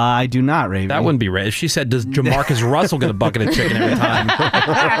Russell. I do not, Raven. That wouldn't be racist. If she said, does Jamarcus Russell get a bucket of chicken every time?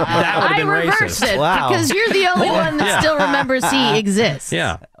 That would have been reversed racist. it because you're the only one that still remembers he exists.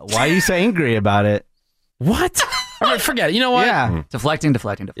 Yeah. Why are you so angry about it? What? All right, forget it. You know what? Yeah. Deflecting.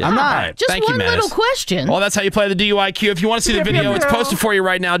 I'm not. All right, Just thank you, one Menace. little question. Well, that's how you play the DUIQ. If you want to see the video, it's posted for you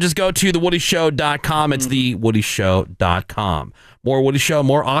right now. Just go to thewoodyshow.com. It's thewoodyshow.com. More Woody Show,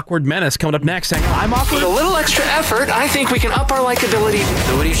 more awkward Menace coming up next. I'm awkward. With a little extra effort, I think we can up our likability.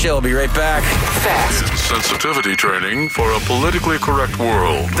 The Woody Show will be right back. Fast. Sensitivity training for a politically correct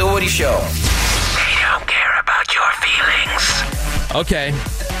world. The Woody Show. They don't care about your feelings. Okay.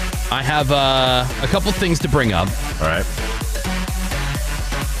 I have a couple things to bring up. All right.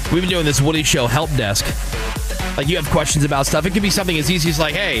 We've been doing this Woody Show help desk. Like, you have questions about stuff. It could be something as easy as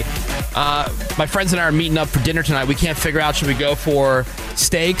like, hey, my friends and I are meeting up for dinner tonight. We can't figure out, should we go for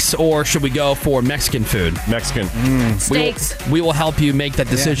steaks or should we go for Mexican food? Mexican. Steaks. We will help you make that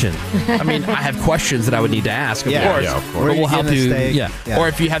decision. I mean, I have questions that I would need to ask, of course. Yeah, of course. But we'll help you. Steak. Yeah. Yeah. Or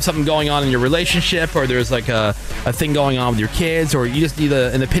if you have something going on in your relationship, or there's like a thing going on with your kids, or you just need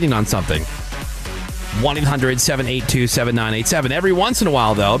an opinion on something. 1-800-782-7987. Every once in a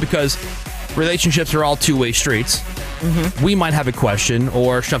while, though, because relationships are all two-way streets, we might have a question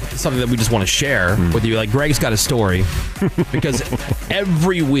or something that we just want to share with you. Like, Greg's got a story, because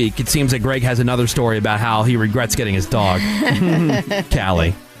every week it seems that Greg has another story about how he regrets getting his dog,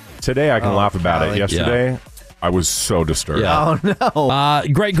 Callie. Today I can laugh about it. Yesterday, I was so disturbed. Yeah. Oh, no.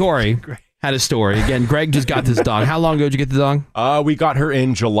 Greg Gorey had a story. Again, Greg just got this dog. How long ago did you get the dog? We got her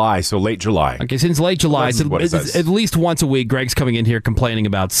in July, so late July. Okay, since late July, so it's at least once a week, Greg's coming in here complaining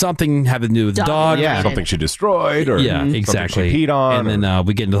about something having to do with the dog. Yeah. Something she destroyed, or exactly. something she peed on. And then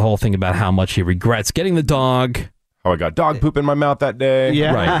we get into the whole thing about how much he regrets getting the dog. How I got dog poop in my mouth that day.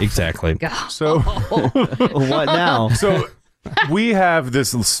 Yeah. Right, exactly. So, what now? So, we have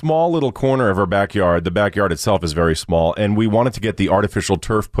this small little corner of our backyard. The backyard itself is very small, and we wanted to get the artificial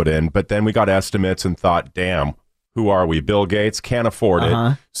turf put in, but then we got estimates and thought, damn, who are we? Bill Gates? Can't afford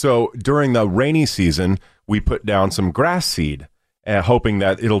it. So during the rainy season, we put down some grass seed, hoping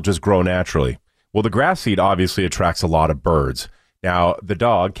that it'll just grow naturally. Well, the grass seed obviously attracts a lot of birds. Now, the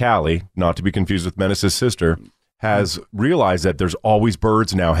dog, Callie, not to be confused with Menace's sister, has realized that there's always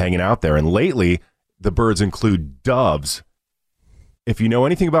birds now hanging out there, and lately, the birds include doves. If you know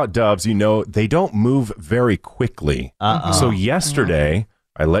anything about doves, you know they don't move very quickly. So yesterday,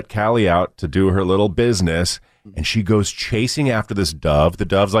 I let Callie out to do her little business, and she goes chasing after this dove. The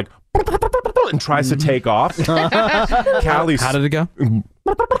dove's like, and tries to take off. Callie's, how did it go?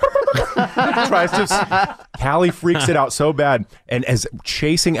 Callie freaks it out so bad, and as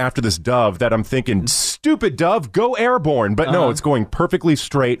chasing after this dove, that I'm thinking, stupid dove, go airborne. But no, it's going perfectly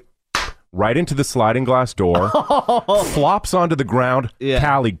straight. Right into the sliding glass door, flops onto the ground.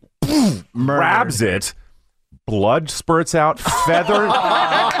 Callie grabs it. Blood spurts out. Feather.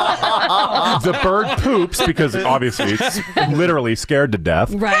 The bird poops because obviously it's literally scared to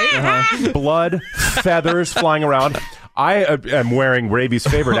death. Right. Blood, feathers flying around. I am wearing Ravi's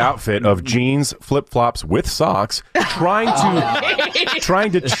favorite outfit of jeans, flip-flops with socks, trying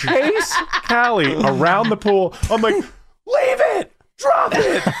to chase Callie around the pool. I'm like, leave it! Drop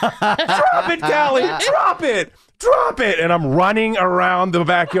it! Drop it, Callie! Drop it! Drop it! And I'm running around the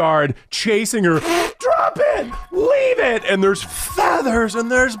backyard, chasing her. Drop it! Leave it! And there's feathers,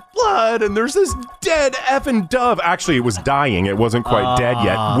 and there's blood, and there's this dead effing dove. Actually, it was dying. It wasn't quite dead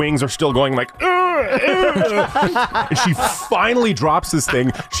yet. Wings are still going like, and she finally drops this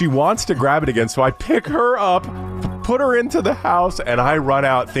thing. She wants to grab it again, so I pick her up, put her into the house, and I run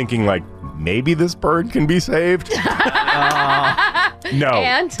out thinking like, maybe this bird can be saved. No,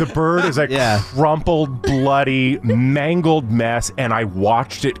 And? the bird is a crumpled, bloody, mangled mess, and I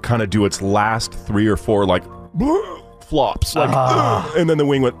watched it kind of do its last 3 or 4 like flops, like, and then the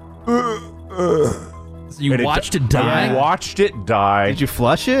wing went. So you watched it die? I watched it die. Did you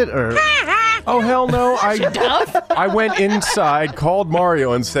flush it or? Oh, hell no. I went inside, called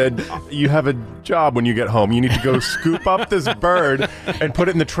Mario, and said, you have a job when you get home. You need to go scoop up this bird and put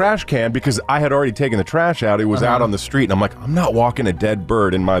it in the trash can, because I had already taken the trash out. It was out on the street. And I'm like, I'm not walking a dead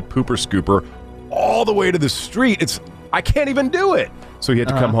bird in my pooper scooper all the way to the street. I can't even do it. So he had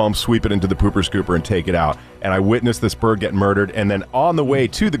to come home, sweep it into the pooper scooper, and take it out. And I witnessed this bird get murdered. And then on the way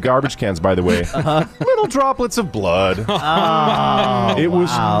to the garbage cans, by the way, little droplets of blood. It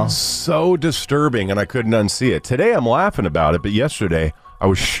was so disturbing, and I couldn't unsee it. Today I'm laughing about it, but yesterday I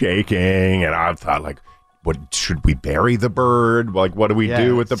was shaking, and I thought, like, what should we bury the bird? Like, what do we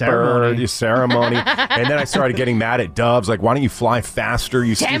do with the bird? The ceremony. And then I started getting mad at doves. Like, why don't you fly faster,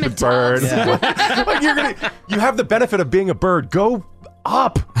 you stupid bird? Like, you have the benefit of being a bird. Go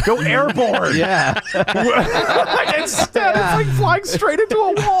up. Go airborne. Instead, it's like flying straight into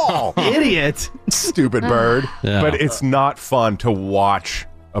a wall. Idiot. Stupid bird. Yeah. But it's not fun to watch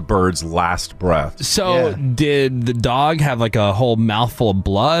a bird's last breath. So did the dog have like a whole mouthful of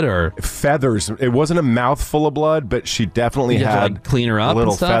blood or feathers? It wasn't a mouthful of blood, but she definitely You had to, had like, clean her up and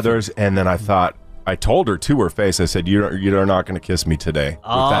little stuff? feathers. And then I told her to her face, I said, you're not going to kiss me today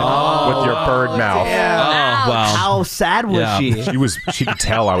with your bird mouth. Oh, wow. How sad was she? She could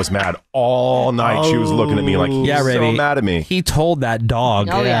tell I was mad all night. She was looking at me like, he's so Ravi, mad at me. He told that dog,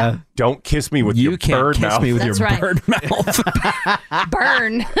 don't kiss me with your bird kiss mouth. me with That's your right. bird mouth.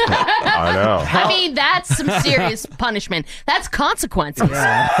 Burn. I know. I mean, that's some serious punishment. That's consequences for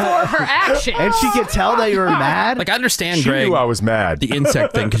her action. And she could tell that you were mad. Like, I understand, She Greg, knew I was mad. the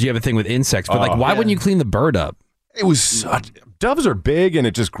insect thing, because you have a thing with insects, but like, why wouldn't you clean the bird up? It was such... Doves are big, and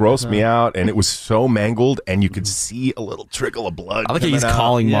it just grossed me out, and it was so mangled, and you could see a little trickle of blood. I like how he's coming out.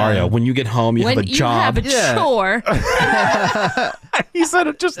 calling Mario. When you get home, you when have a you job. have a chore. He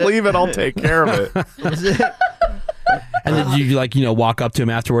said, just leave it, I'll take care of it. And then you walk up to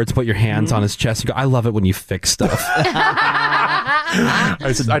him afterwards, put your hands on his chest, and go, I love it when you fix stuff.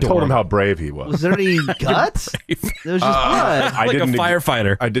 I told him how brave he was. Was there any guts? There was just blood. Like a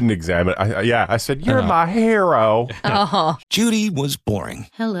firefighter. I didn't examine it. I said, you're my hero. Judy was boring.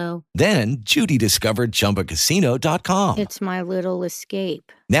 Hello. Then Judy discovered ChumbaCasino.com. It's my little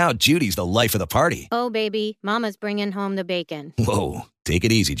escape. Now Judy's the life of the party. Oh, baby, mama's bringing home the bacon. Whoa, take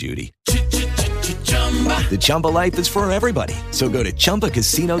it easy, Judy. The Chumba life is for everybody. So go to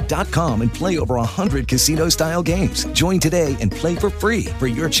ChumbaCasino.com and play over 100 casino-style games. Join today and play for free for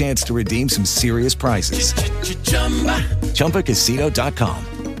your chance to redeem some serious prizes. ChumbaCasino.com.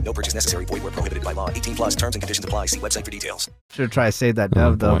 No purchase necessary. Void where prohibited by law. 18 plus terms and conditions apply. See website for details. Should try to save that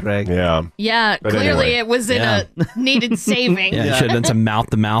dove, though, Greg. Yeah. Yeah, But clearly anyway. it was in a needed saving. Yeah, you should have done some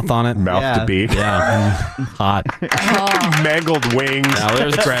mouth-to-mouth on it. Mouth to beak. Yeah. Hot. Mangled wings. Now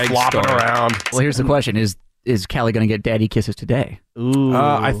there's Greg's flopping story. around. Well, here's the question: Is Callie going to get daddy kisses today? Ooh.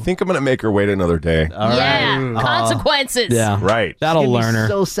 I think I'm going to make her wait another day. Yeah, consequences. Yeah. Right. That'll learn her.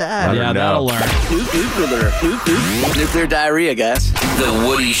 So sad. Yeah, that'll learn her. Nuclear diarrhea, guys. The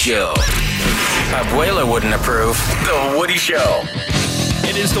Woody Show. Abuela wouldn't approve. The Woody Show.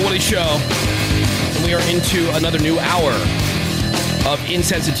 It is The Woody Show, and we are into another new hour of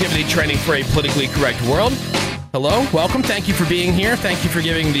insensitivity training for a politically correct world. Hello, welcome. Thank you for being here. Thank you for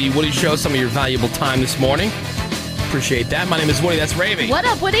giving The Woody Show some of your valuable time this morning. Appreciate that. My name is Woody. That's Ravy. What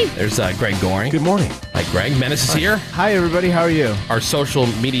up, Woody? There's Greg Goring. Good morning. Hi, Greg. Menace is here. Hi, everybody. How are you? Our social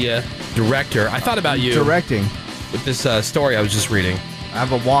media director. I thought about you Directing. with this story I was just reading. I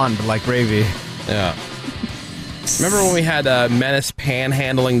have a wand like Ravy. Yeah. Remember when we had Menace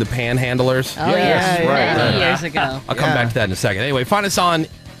panhandling the panhandlers? Oh, yeah. right. Many years ago. I'll come back to that in a second. Anyway, find us on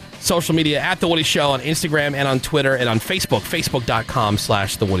social media at The Woody Show, on Instagram and on Twitter and on Facebook,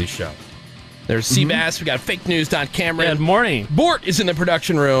 facebook.com/The Woody Show. There's Seabass. We got fake news. Cameron. Good morning. Bort is in the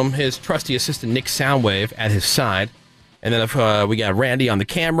production room. His trusty assistant, Nick Soundwave, at his side. And then if we got Randy on the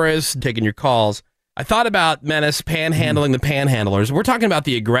cameras, taking your calls. I thought about Menace panhandling the panhandlers. We're talking about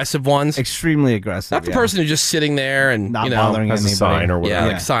the aggressive ones. Extremely aggressive. Not the person who's just sitting there and, Not bothering has a anybody. sign or yeah, whatever.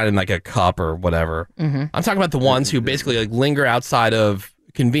 like signing like a cup or whatever. I'm talking about the ones who basically like linger outside of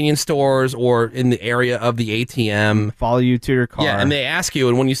convenience stores or in the area of the ATM. Follow you to your car. Yeah, and they ask you,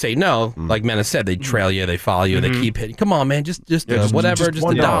 and when you say no, like Menace said, they trail you, they follow you, they keep hitting. Come on, man, just whatever, just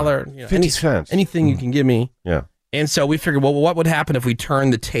 $1, $1, 50 cents. anything you can give me. Yeah. And so we figured, well, what would happen if we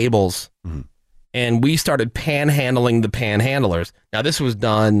turned the tables and we started panhandling the panhandlers? Now, this was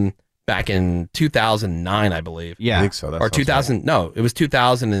done back in 2009, I believe. Yeah. I think so. That Or sounds 2000. right. No, it was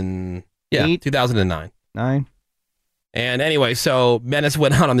 2009. 9. And anyway, so Menace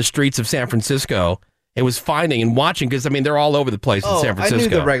went out on the streets of San Francisco and was finding and watching, because, I mean, they're all over the place in San Francisco. I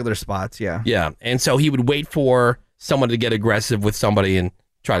knew the regular spots, yeah. Yeah. And so he would wait for someone to get aggressive with somebody and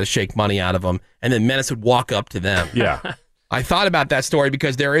try to shake money out of them. And then Menace would walk up to them. Yeah. I thought about that story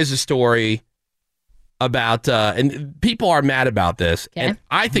because there is a story about, and people are mad about this. Okay. And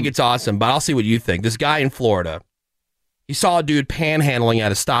I think it's awesome, but I'll see what you think. This guy in Florida, he saw a dude panhandling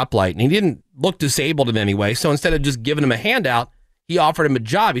at a stoplight, and he didn't look disabled in any way. So instead of just giving him a handout, he offered him a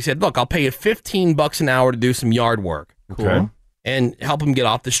job. He said, look, I'll pay you $15 an hour to do some yard work. Okay. And help him get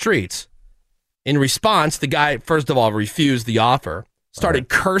off the streets. In response, the guy, first of all, refused the offer, started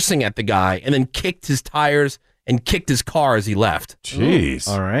cursing at the guy, and then kicked his tires and kicked his car as he left. Jeez.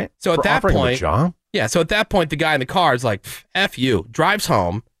 All right. So at For that offering him a point, job? Yeah, so at that point, the guy in the car is like, F you, drives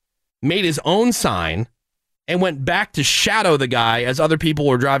home, made his own sign, and went back to shadow the guy as other people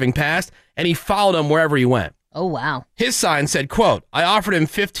were driving past, and he followed him wherever he went. Oh, wow. His sign said, quote, I offered him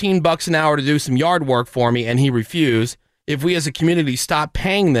 $15 an hour to do some yard work for me, and he refused. If we as a community stop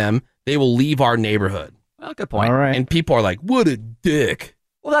paying them, they will leave our neighborhood. Well, good point. All right. And people are like, what a dick.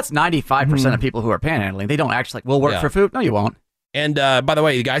 Well, that's 95% of people who are panhandling. They don't actually, we'll work for food. No, you won't. And by the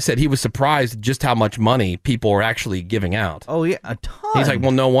way, the guy said he was surprised just how much money people were actually giving out. Oh, yeah, a ton. He's like,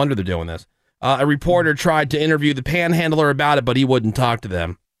 well, no wonder they're doing this. A reporter tried to interview the panhandler about it, but he wouldn't talk to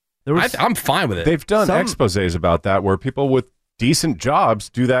them. I'm fine with it. They've done exposés about that where people with decent jobs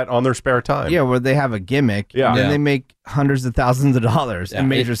do that on their spare time. Yeah, where they have a gimmick, and then they make hundreds of thousands of dollars in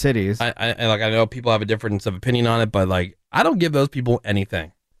major cities. I know people have a difference of opinion on it, but like, I don't give those people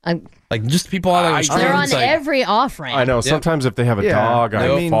anything. Like just people out on the street. They're on every off-ramp. I know. Sometimes if they have a dog,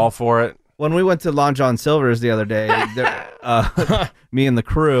 I fall for it. When we went to Long John Silver's the other day, me and the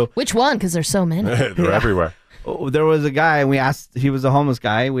crew. Which one? Because there's so many. They're everywhere. There was a guy, and he was a homeless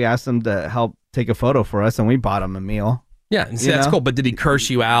guy. We asked him to help take a photo for us, and we bought him a meal. Yeah, and see, that's cool. But did he curse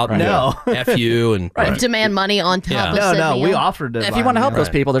you out? Right. No. F you and demand money on top of No, we offered to. If you want to help those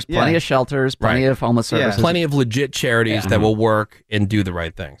people, there's plenty of shelters, plenty of homeless services. Plenty of legit charities that will work and do the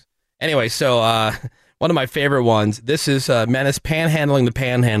right things. Anyway, so one of my favorite ones, this is Menace panhandling the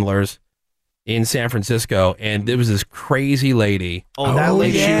panhandlers in San Francisco, and there was this crazy lady. Oh, that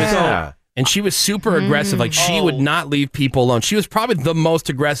lady. And she was super aggressive. Like, she would not leave people alone. She was probably the most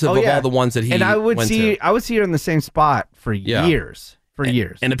aggressive of all the ones that he and I would went see to. I would see her in the same spot for years.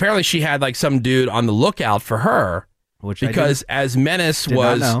 And apparently she had like some dude on the lookout for her. Because as Menace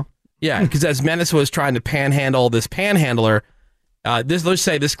was because as Menace was trying to panhandle this panhandler, let's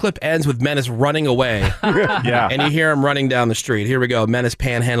say this clip ends with Menace running away. And you hear him running down the street. Here we go. Menace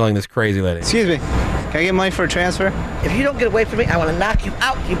panhandling this crazy lady. Excuse me. Can I get money for a transfer? If you don't get away from me, I want to knock you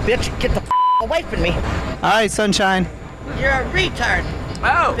out, you bitch. Get the away from me. All right, sunshine. You're a retard.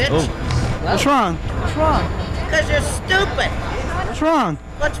 Oh. Bitch. What's wrong? What's wrong? Because you're stupid. What's wrong?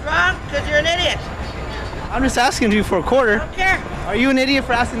 What's wrong? Because you're an idiot. I'm just asking you for a quarter. I don't care. Are you an idiot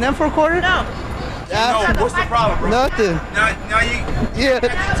for asking them for a quarter? No. No, what's the problem, bro? Nothing. Now you... Yeah.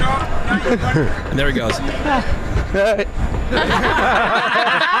 And there he goes. They're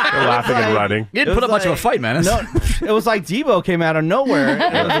laughing and running. You didn't put up much of a fight, man. No, it was like Debo came out of nowhere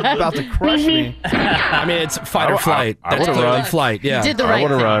and it was about to crush me. I mean, it's fight or flight. I That's wanna totally run. flight. Yeah. He did the right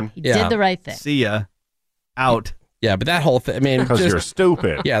thing. run. He did the right thing. See ya. Out. Yeah, but that whole thing, I mean, Because you're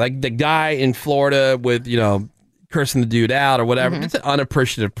stupid. Yeah, like the guy in Florida with, cursing the dude out or whatever. Mm-hmm. It's an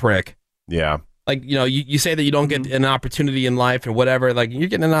unappreciative prick. Yeah. Like, you say that you don't get an opportunity in life or whatever. Like, you're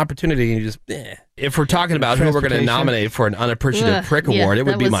getting an opportunity and you just, If we're talking about who we're going to nominate for an unappreciative prick award, it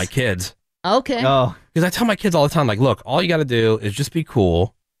would be my kids. Okay. Oh. Because I tell my kids all the time, like, look, all you got to do is just be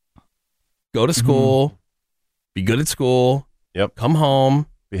cool, go to school, be good at school, come home,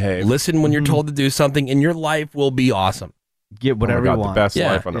 behave, listen when you're told to do something, and your life will be awesome. Get whatever you want. The best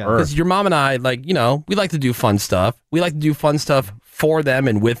life on earth. Because your mom and I, like, we like to do fun stuff. We like to do fun stuff for them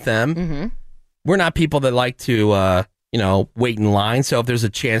and with them. Mm-hmm. We're not people that like to, wait in line. So if there's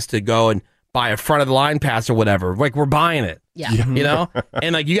a chance to go and buy a front of the line pass or whatever, like, we're buying it. Yeah.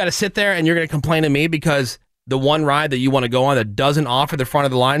 And like, you got to sit there and you're going to complain to me because the one ride that you want to go on that doesn't offer the front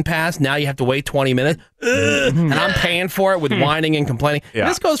of the line pass, now you have to wait 20 minutes. And I'm paying for it with whining and complaining. Yeah.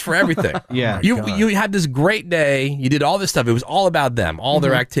 This goes for everything. You had this great day. You did all this stuff. It was all about them, all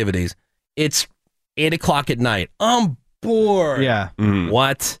their activities. It's 8 o'clock at night. I'm bored. Yeah.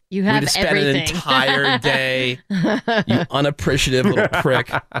 What? You have we just spent an everything. entire day. You unappreciative little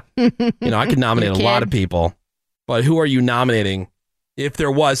prick. I could nominate a lot of people, but who are you nominating if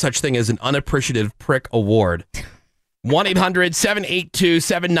there was such thing as an unappreciative prick award?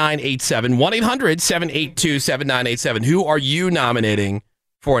 1-800-782-7987. 1-800-782-7987. Who are you nominating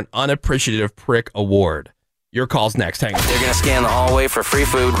for an unappreciative prick award? Your call's next. Hang on. They're going to scan the hallway for free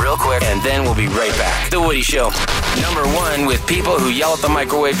food real quick, and then we'll be right back. The Woody Show. Number one with people who yell at the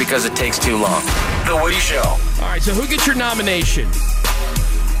microwave because it takes too long. The Woody Show. All right, so who gets your nomination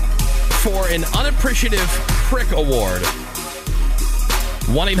for an unappreciative prick award?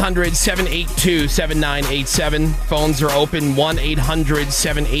 1-800-782-7987. Phones are open.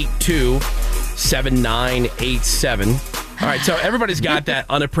 1-800-782-7987. All right, so everybody's got that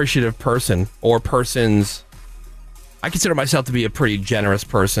unappreciative person or persons. I consider myself to be a pretty generous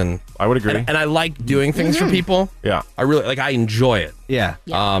person. I would agree. And I like doing things for people. Yeah. I enjoy it. Yeah.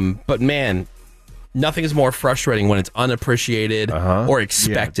 But man, nothing is more frustrating when it's unappreciated or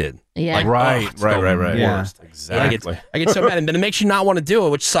expected. Yeah. Like, Right. it's the worst. Exactly. I get so mad, and then it makes you not want to do it,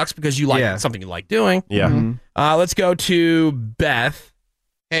 which sucks because you like something you like doing. Yeah. Let's go to Beth.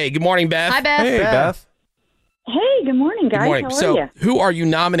 Hey, good morning, Beth. Hi, Beth. Hey, Beth. Hey, good morning, guys. Good morning. How So, are you? who are you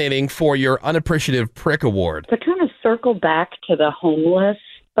nominating for your Unappreciative Prick Award? To kind of circle back to the homeless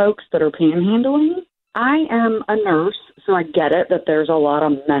folks that are panhandling, I am a nurse, so I get it that there's a lot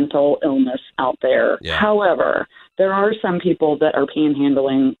of mental illness out there. Yeah. However, there are some people that are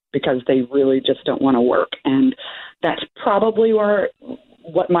panhandling because they really just don't want to work. And that's probably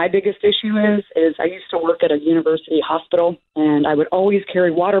what my biggest issue is I used to work at a university hospital, and I would always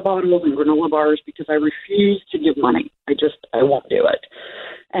carry water bottles and granola bars because I refuse to give money. I won't do it.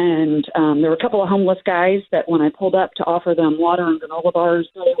 And there were a couple of homeless guys that when I pulled up to offer them water and granola bars,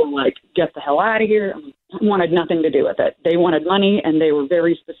 they were like, get the hell out of here. I wanted nothing to do with it. They wanted money, and they were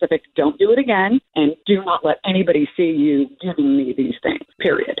very specific. Don't do it again, and do not let anybody see you giving me these things,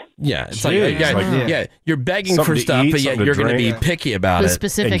 period. Yeah, it's Jeez. yeah, you're begging Something for to stuff, eat, but yet something to you're going to be drink. picky about Be it.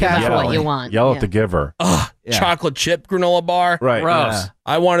 specific And about what yell- you want. Yell Yeah. at the giver. Chocolate chip granola bar. Right. Gross.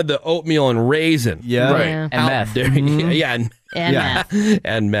 I wanted the oatmeal and raisin. Yeah. Right. Yeah. And How meth. dare you? Yeah, and And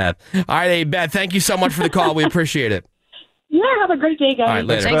and meth. All right, hey, Beth, thank you so much for the call. We appreciate it. Yeah, have a great day, guys. All right,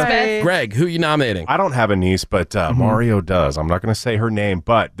 later. Thanks, Beth. Greg, who are you nominating? I don't have a niece, but Mario does. I'm not going to say her name,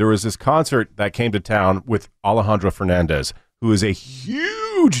 but there was this concert that came to town with Alejandro Fernandez, who is a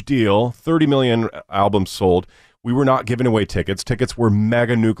huge deal, 30 million albums sold. We were not giving away tickets. Tickets were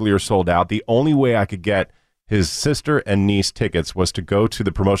mega nuclear sold out. The only way I could get his sister and niece tickets was to go to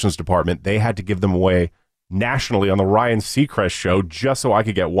the promotions department. They had to give them away nationally on the Ryan Seacrest show just so I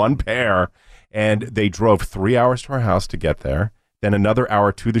could get one pair. And they drove 3 hours to our house to get there, then another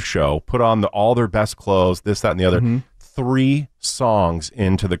hour to the show, put on all their best clothes, this, that, and the other. 3 songs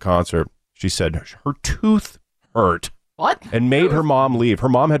into the concert, she said her tooth hurt. What? And made her mom leave. Her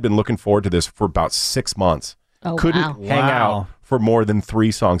mom had been looking forward to this for about 6 months. Oh, Couldn't wow. hang out for more than 3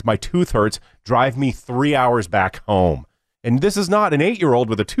 songs. My tooth hurts. Drive me 3 hours back home. And this is not an 8-year-old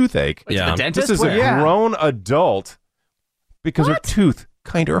with a toothache. Yeah. The dentist? This is a Yeah. grown adult because her tooth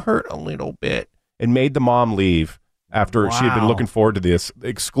kind of hurt a little bit and made the mom leave after she had been Wow. looking forward to this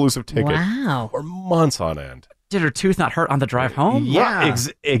exclusive ticket Wow. for months on end. Did her tooth not hurt on the drive home? Yeah,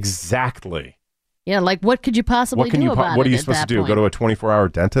 exactly. Yeah, like what could you possibly What can do you? about What it are you at supposed to that do? point? Go to a 24-hour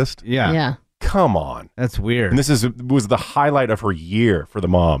dentist? Yeah. Yeah. Come on. That's weird. And this was the highlight of her year for the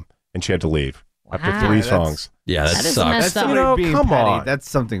mom, and she had to leave after Wow. 3 Yeah, songs. Yeah, that That is sucks. messed up. That's You know, being come petty. on. That's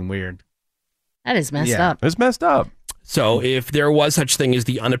something weird. That is messed Yeah. up. It's messed up. So, if there was such thing as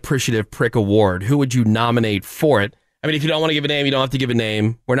the Unappreciative Prick Award, who would you nominate for it? I mean, if you don't want to give a name, you don't have to give a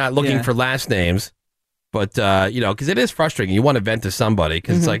name. We're not looking Yeah. for last names, but because it is frustrating. You want to vent to somebody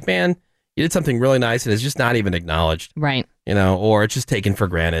because it's like, man, you did something really nice and it's just not even acknowledged, Right. or it's just taken for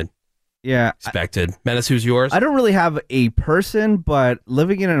granted, Yeah. expected. Menace, who's yours? I don't really have a person, but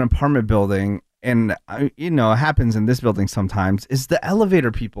living in an apartment building, and it happens in this building sometimes, is the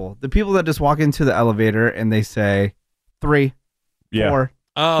elevator people. The people that just walk into the elevator and they say 3, Yeah. 4,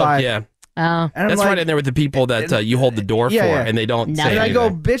 Oh, 5. yeah. Oh. And I'm That's like, right in there with the people that you hold the door Yeah, for, yeah. and they don't say and I anything. go,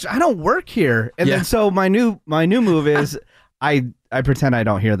 bitch, I don't work here. And Yeah. then so my new move is I pretend I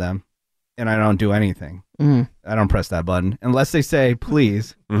don't hear them, and I don't do anything. Mm. I don't press that button unless they say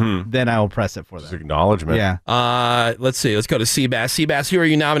please. Then I will press it for them. Acknowledgement. Yeah. Let's see. Let's go to Seabass. Seabass, who are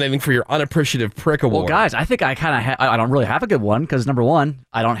you nominating for your Unappreciative Prick Award? Well, guys, I think I kind of I don't really have a good one because number one,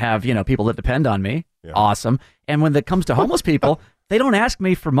 I don't have people that depend on me. Yeah. Awesome. And when it comes to homeless people, they don't ask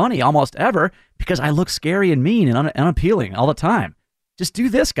me for money almost ever because I look scary and mean and unappealing all the time. Just do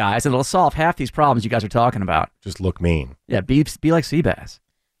this, guys, and it'll solve half these problems you guys are talking about. Just look mean. Yeah, be like Seabass.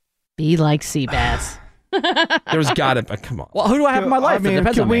 Be like Seabass. There's got to come on. Well, who do I have in my life? I mean, that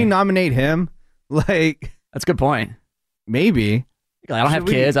depends can on we me? nominate him? Like, That's a good point. maybe. I don't have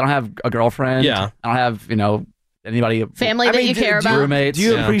kids. I don't have a girlfriend. Yeah. I don't have anybody. Family that you care about. Roommates. Do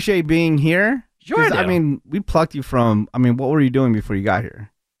you Yeah. appreciate being here? Sure 'Cause, I do. I mean, we plucked you from. I mean, what were you doing before you got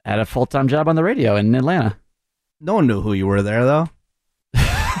here? I had a full-time job on the radio in Atlanta. No one knew who you were there, though.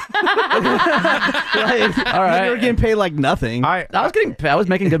 Like, All right. you were getting paid like nothing. I was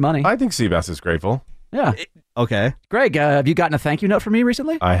making good money. I think Seabass is grateful. Yeah. Okay. Greg, have you gotten a thank you note from me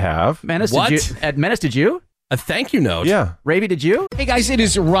recently? I have. Menace, What? Menace, did you? A thank you note? Yeah. Ravy, did you? Hey guys, it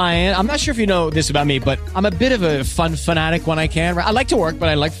is Ryan. I'm not sure if you know this about me, but I'm a bit of a fun fanatic when I can. I like to work, but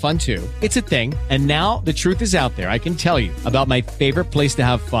I like fun too. It's a thing. And now the truth is out there. I can tell you about my favorite place to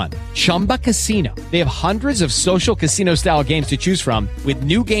have fun. Chumba Casino. They have hundreds of social casino style games to choose from with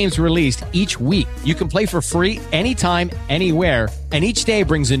new games released each week. You can play for free anytime, anywhere And each day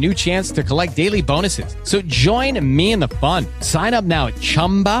brings a new chance to collect daily bonuses. So join me in the fun. Sign up now at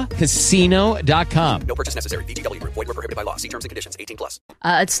ChumbaCasino.com. No purchase necessary. VGW Group. Void where prohibited by law. See terms and conditions. 18+.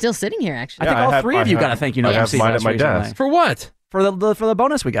 It's still sitting here, actually. I think all three of you got a thank you note. I have from mine CBS at my recently. desk. For what? For the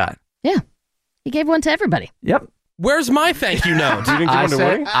bonus we got. Yeah. He gave one to everybody. Yep. Where's my thank you note? You didn't give one to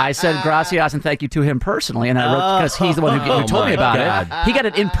Woody? I said gracias and thank you to him personally, and I wrote because he's the one who told me about it. He got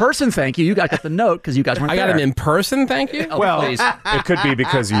an in-person thank you. You guys got the note because you guys weren't I there. got an in-person thank you? Oh, Well, please. it could be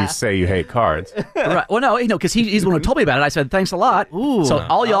because you say you hate cards. Right. Well, no, because he's the one who told me about it. I said thanks a lot. Ooh. So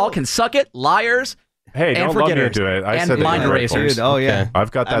all y'all can suck it, liars. Hey, and don't love me forgetters. into it. I and said that line you're erasers. grateful. Dude, oh yeah.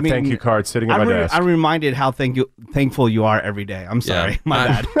 I've got that thank you card sitting at my desk. I'm reminded how thankful you are every day. I'm sorry.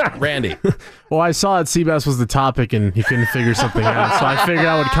 My bad. Randy. Well, I saw that Seabass was the topic and he couldn't figure something out. So I figured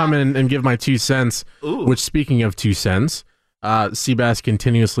I would come in and give my 2 cents. Ooh. Which, speaking of 2 cents, Seabass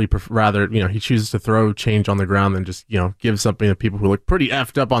continuously, he chooses to throw change on the ground than just, give something to people who look pretty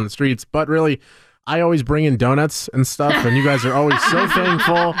effed up on the streets. But really, I always bring in donuts and stuff, and you guys are always so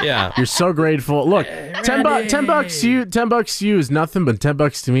thankful. Yeah. You're so grateful. Look, $10 to you is nothing, but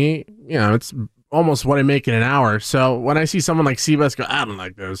 $10 to me, it's almost what I make in an hour. So when I see someone like Seabass go, I don't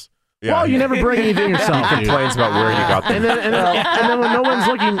like those. Yeah. Well, you never bring anything yourself. He complains about where you got them. And then when no one's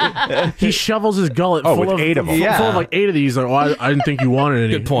looking, he shovels his gullet full with of 8 of them. full of like 8 of these. Like, I didn't think you wanted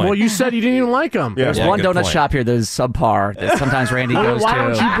any. Good point. Well, you said you didn't even like them. Yeah. There's one good donut point. shop here that is subpar that sometimes Randy goes Why to.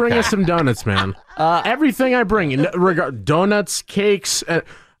 don't you bring us some donuts, man? Everything I bring, donuts, cakes.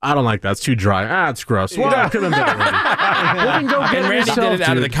 I don't like that. It's too dry. It's gross. Well, I could have done it already. Well, then go get And it Randy yourself, did it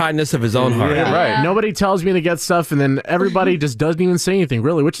out of the dude. kindness of his own heart. Yeah, right. Nobody tells me to get stuff, and then everybody just doesn't even say anything,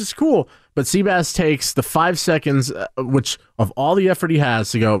 really, which is cool. But Seabass takes the 5 seconds, which of all the effort he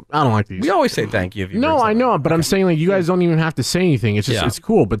has to go, I don't like these. We always say thank you if you No, bring I know, but I'm saying like you guys don't even have to say anything. It's just it's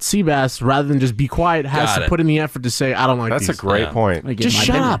cool. But Seabass, rather than just be quiet, has Got to it. put in the effort to say, I don't like That's these. a great point. Just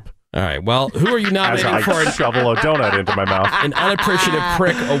shut up. All right. Well, who are you As nominating I for shovel a donut into my mouth. an unappreciative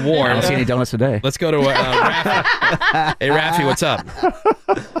prick award? I don't see any donuts today. Let's go to Rafi. Hey, Rafi, what's up?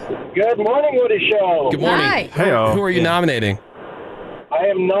 Good morning, Woody Show. Good morning. Hi. Who are you nominating? I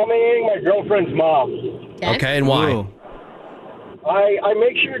am nominating my girlfriend's mom. Okay, and why? Ooh. I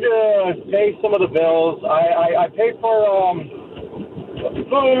make sure to pay some of the bills. I pay for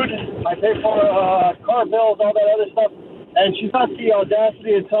food. I pay for car bills, all that other stuff. And she's got the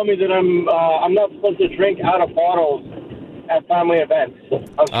audacity to tell me that I'm not supposed to drink out of bottles at family events.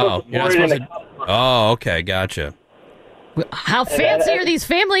 I'm supposed to you're not pour it in supposed a to. cup. Oh, okay, gotcha. How fancy are these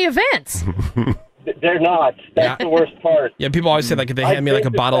family events? They're not. That's the worst part. Yeah, people always say like if they hand me like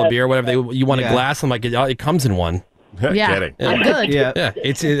a bottle of beer, or whatever, you want a glass. I'm like, it comes in one. Yeah, Kidding. I'm good. Yeah,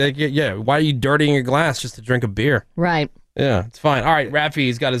 it's like, why are you dirtying your glass just to drink a beer? Right. Yeah, it's fine. All right,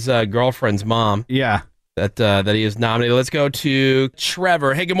 Rafi's got his girlfriend's mom. Yeah. That he is nominated. Let's go to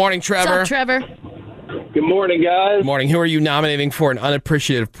Trevor. Hey, good morning, Trevor. What's up, Trevor? Good morning, guys. Good morning. Who are you nominating for an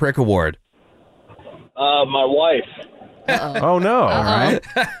unappreciative prick award? My wife. Oh, no. All right.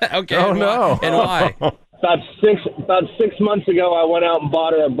 Okay. Oh, and no. Why? And why? About 6 months ago, I went out and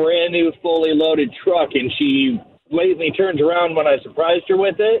bought her a brand new, fully loaded truck, and she blatantly turns around when I surprised her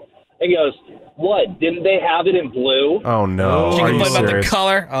with it and goes, "What? Didn't they have it in blue?" Oh, no. She Are you complained about the serious?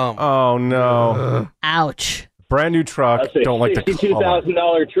 color. Oh, no. Ouch. Brand new truck. That's a Don't like the color.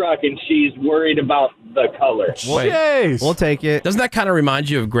 $62,000 truck, and she's worried about the color. Jeez. We'll take it. Doesn't that kind of remind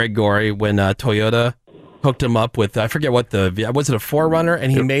you of Greg Gorey when Toyota hooked him up with, I forget what was it a 4Runner,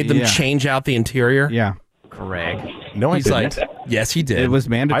 and he made them Yeah. change out the interior? Yeah. Greg. No, I He's didn't. like, yes, he did. It was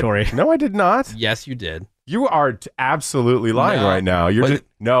mandatory. No, I did not. Yes, you did. You are absolutely lying No. right now. You're Was just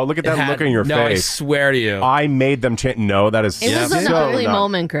no. Look at that look in your no, I face. swear to you. I made them change. No, that is It was an so ugly not-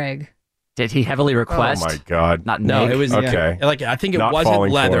 moment, Greg. Did he heavily request? Oh my god! Not No, Nick? it was Okay. Like I think it Not wasn't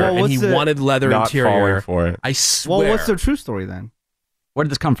falling for leather, it. Well, and he what's the- wanted leather Not interior. falling for it. I swear. Well, what's the true story then? Where did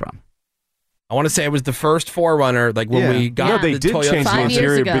this come from? I want to say it was the first 4Runner, like when Yeah. we got No, they the did Toyota. change the 5 years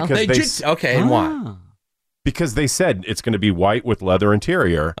interior ago. because They they did. Okay, and why? because they said it's going to be white with leather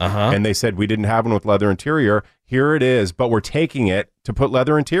interior, and they said we didn't have one with leather interior. Here it is, but we're taking it to put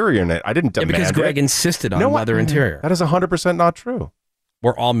leather interior in it. I didn't Yeah, demand because Greg it. insisted on No, leather interior. That is 100% not true.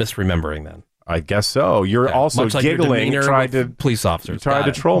 We're all misremembering then. I guess so. You're Okay. also Much like your giggling, demeanor trying with to police officers. You tried Got to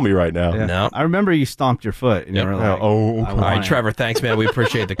it. troll me right now. Yeah. No. I remember you stomped your foot. And Yep. you were like, Oh, I All want right, it. Trevor, thanks, man. We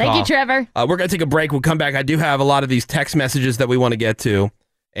appreciate the call. Thank you, Trevor. We're going to take a break. We'll come back. I do have a lot of these text messages that we want to get to.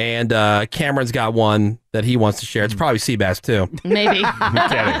 And Cameron's got one that he wants to share. It's probably Seabass, too. Maybe.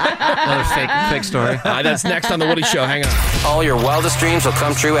 Another fake story. That's next on The Woody Show. Hang on. All your wildest dreams will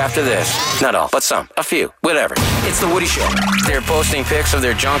come true after this. Not all, but some. A few. Whatever. It's The Woody Show. They're posting pics of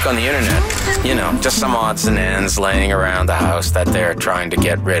their junk on the internet. You know, just some odds and ends laying around the house that they're trying to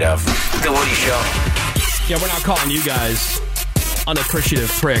get rid of. The Woody Show. Yeah, we're not calling you guys unappreciative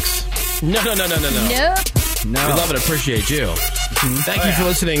pricks. No. Nope. No. We love and appreciate you. Thank you for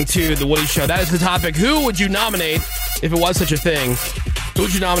listening to The Woody Show. That is the topic. Who would you nominate, if it was such a thing, who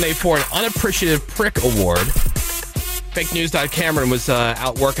would you nominate for an unappreciative prick award? Fake News. Cameron was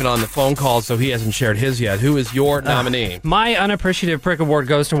out working on the phone call, so he hasn't shared his yet. Who is your nominee? My unappreciative prick award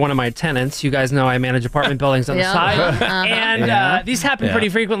goes to one of my tenants. You guys know I manage apartment buildings on the side. And these happen pretty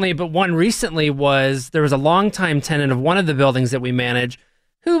frequently, but one recently there was a longtime tenant of one of the buildings that we manage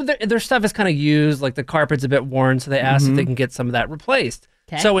who their stuff is kind of used, like the carpet's a bit worn, so they asked if they can get some of that replaced.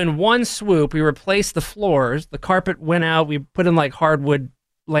 Okay. So in one swoop, we replaced the floors, the carpet went out, we put in like hardwood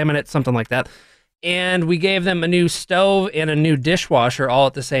laminate, something like that, and we gave them a new stove and a new dishwasher all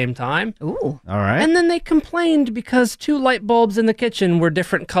at the same time. Ooh. All right. And then they complained because 2 light bulbs in the kitchen were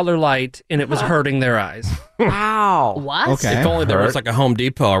different color light, and it was hurting their eyes. Wow. What? Okay. If only there was like a Home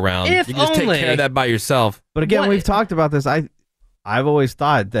Depot around. If you can just only. take care of that by yourself. But again, we've talked about this. I've always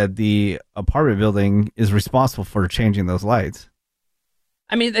thought that the apartment building is responsible for changing those lights.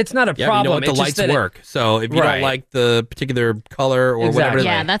 I mean, it's not a Yeah, problem. but you know what? The it's just lights that work. So if you don't like the particular color or whatever,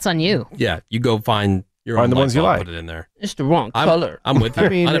 Yeah, that's on you. yeah, you go find your own the ones you bulb, like. Put it in there. It's the wrong color. I'm with you. I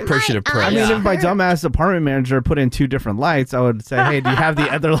mean, unappreciative prick. I mean, if my dumbass apartment manager put in 2 different lights, I would say, hey, do you have the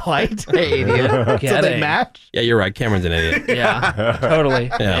other light? Hey, idiot. So Get they it. match? Yeah, you're right. Cameron's an idiot. Yeah, totally.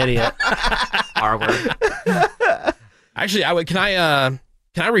 Yeah. Idiot. R word. Actually, can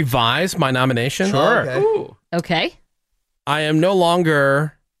I revise my nomination? Sure. Okay. I am no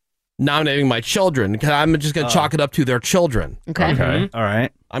longer nominating my children because I'm just going to chalk it up to their children. Okay. All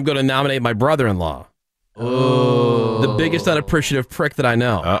right. I'm going to nominate my brother-in-law. Oh. The biggest unappreciative prick that I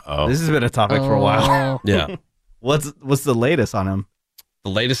know. Uh-oh. This has been a topic for a while. Yeah. What's the latest on him?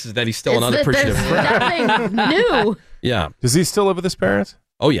 The latest is that he's still an unappreciative prick. Nothing new. Yeah. Does he still live with his parents?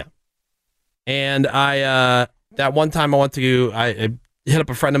 Oh, yeah. And I that one time I hit up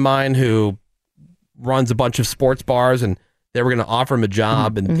a friend of mine who runs a bunch of sports bars, and they were going to offer him a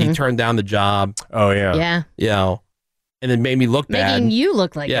job, and he turned down the job. Oh, yeah. Yeah. You know, and it made me look bad. Making you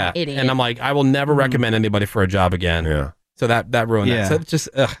look like Yeah. an idiot. And I'm like, I will never recommend anybody for a job again. Yeah. So that ruined Yeah. that. So it's just,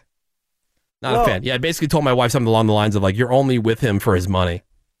 not a fan. Yeah, I basically told my wife something along the lines of like, you're only with him for his money.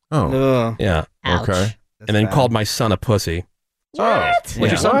 Oh. Yeah. Ouch. Okay. And then called my son a pussy. What?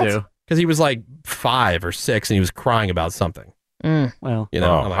 What'd your son do? Because he was like 5 or 6 and he was crying about something. Well, You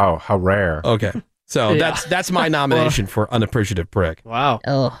know, Oh, I'm like, how rare. okay. So Yeah. that's my nomination for unappreciative prick. Wow.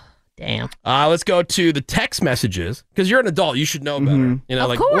 Oh, damn. Let's go to the text messages because you're an adult. You should know better. Mhm. You know, Of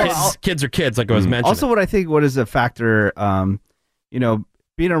like course. kids are kids, like I was mentioning. Also, what is a factor,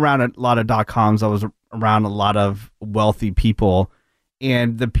 being around a lot of .coms, I was around a lot of wealthy people,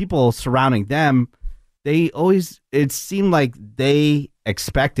 and the people surrounding them, it seemed like they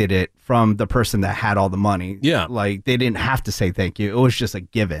expected it from the person that had all the money. Yeah. Like they didn't have to say thank you. It was just a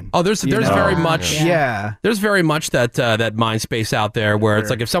given. Oh, there's You know? very much Yeah. There's very much that mind space out there where it's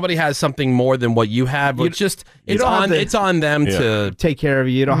Sure. like if somebody has something more than what you have, You- it's just you it's don't have on to- it's on them to Take care of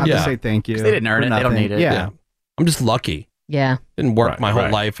you. You don't have Yeah. to say thank you. They didn't earn for it. They don't nothing. need it. Yeah. I'm just lucky. Yeah. Didn't work Right, my whole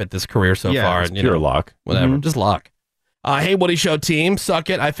right. life at this career so Yeah, far. It's And, you pure know, luck. whatever, Mhm. just luck. Hey, Woody Show team, suck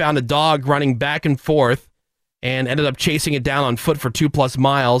it. I found a dog running back and forth and ended up chasing it down on foot for 2+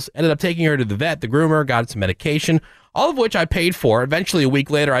 miles. Ended up taking her to the vet, the groomer, got some medication, all of which I paid for. Eventually, a week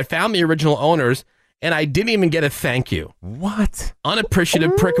later, I found the original owners, and I didn't even get a thank you. What?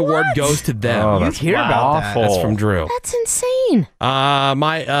 Unappreciative prick award goes to them. Oh, You that's hear about that. That's from Drew. That's insane.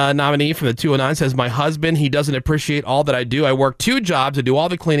 My nominee from the 209 says, my husband, he doesn't appreciate all that I do. I work 2 jobs. I do all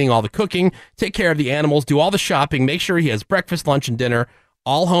the cleaning, all the cooking, take care of the animals, do all the shopping, make sure he has breakfast, lunch, and dinner,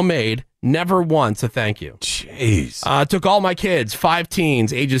 all homemade. Never once a thank you. Jeez. Took all my kids, 5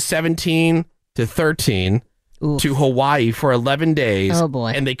 teens, ages 17 to 13, to Hawaii for 11 days. Oh, boy.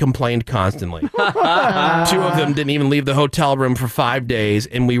 And they complained constantly. 2 of them didn't even leave the hotel room for 5 days,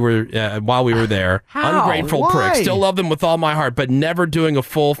 and we were while we were there. How? Ungrateful Why? pricks. Still love them with all my heart, but never doing a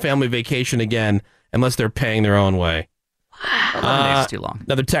full family vacation again unless they're paying their own way. 11 days is too long.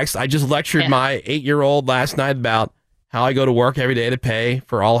 Another text. I just lectured my 8-year-old last night about how I go to work every day to pay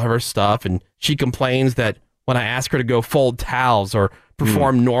for all of her stuff, and she complains that when I ask her to go fold towels or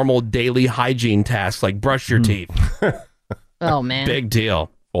perform normal daily hygiene tasks like brush your teeth. Oh, man. Big deal.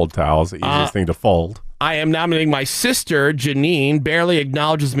 Fold towels, the easiest thing to fold. I am nominating my sister, Janine, barely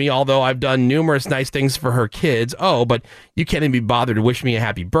acknowledges me, although I've done numerous nice things for her kids. Oh, but you can't even be bothered to wish me a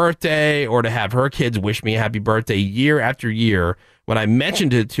happy birthday or to have her kids wish me a happy birthday year after year. When I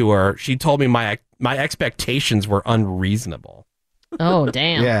mentioned it to her, she told me my expectations were unreasonable. Oh,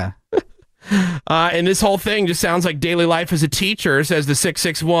 damn. Yeah. And this whole thing just sounds like daily life as a teacher, says the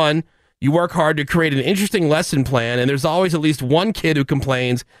 661. You work hard to create an interesting lesson plan, and there's always at least one kid who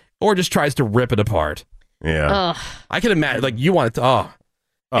complains or just tries to rip it apart. Yeah. I can imagine, like, you want it to,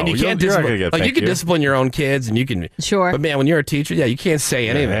 and you can't discipline, you can discipline your own kids, and you can, sure. But man, when you're a teacher, you can't say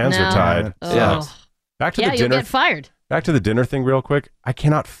anything. Hands are tied. Yeah. Back to Yeah, the you'll dinner. get fired. Back to the dinner thing real quick. I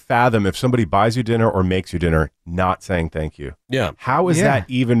cannot fathom if somebody buys you dinner or makes you dinner not saying thank you. Yeah. How is that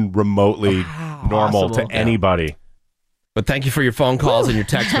even remotely normal to anybody? But thank you for your phone calls and your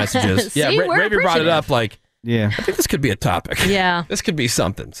text messages. See, we're Ravi brought it up. Like, yeah, I think this could be a topic. Yeah. This could be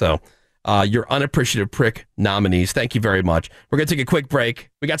something. So, your unappreciative prick nominees, thank you very much. We're going to take a quick break.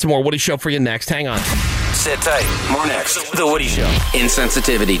 We got some more Woody Show for you next. Hang on. Sit tight. More next. The Woody Show.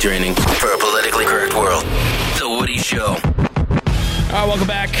 Insensitivity training for a politically correct world. The Woody Show. All right, welcome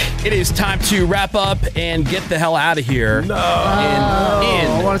back. It is time to wrap up and get the hell out of here. No.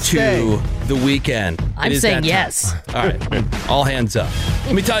 Into the weekend. I'm saying yes. All right. All hands up.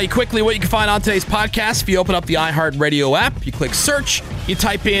 Let me tell you quickly what you can find on today's podcast. If you open up the iHeartRadio app, you click search, you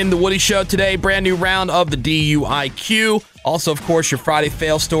type in The Woody Show today, brand new round of the DUIQ. Also, of course, your Friday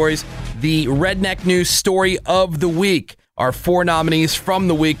fail stories. The Redneck News Story of the Week. Our 4 nominees from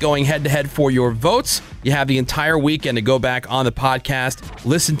the week going head-to-head for your votes. You have the entire weekend to go back on the podcast,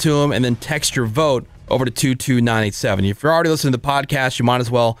 listen to them, and then text your vote over to 22987. If you're already listening to the podcast, you might as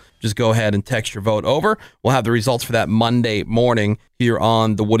well just go ahead and text your vote over. We'll have the results for that Monday morning here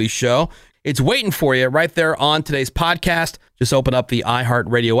on The Woody Show. It's waiting for you right there on today's podcast. Just open up the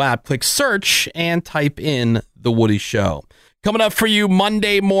iHeartRadio app, click search, and type in The Woody Show. Coming up for you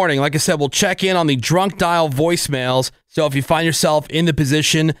Monday morning, like I said, we'll check in on the drunk dial voicemails. So if you find yourself in the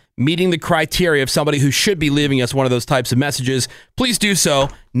position meeting the criteria of somebody who should be leaving us one of those types of messages, please do so.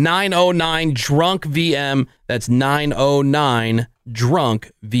 909-DRUNK-VM. That's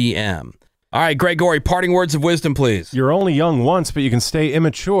 909-DRUNK-VM. All right, Gregory, parting words of wisdom, please. You're only young once, but you can stay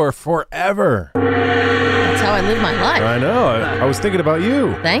immature forever. That's how I live my life. I know. I was thinking about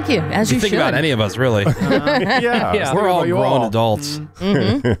you. Thank you. As you think should. about any of us, really. Yeah. We're all grown all. adults.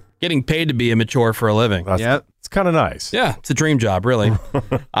 Mm-hmm. Getting paid to be immature for a living. Yep. It's kind of nice. Yeah, it's a dream job, really.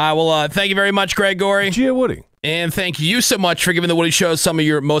 Well, thank you very much, Gregory. Gia Woody. And thank you so much for giving the Woody Show some of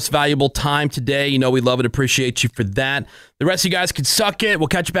your most valuable time today. You know we love and appreciate you for that. The rest of you guys can suck it. We'll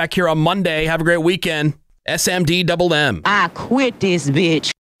catch you back here on Monday. Have a great weekend. SMD-double-M. I quit this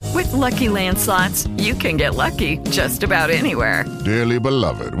bitch. With Lucky Land Slots, you can get lucky just about anywhere. Dearly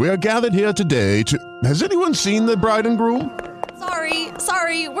beloved, we are gathered here today to... Has anyone seen the bride and groom?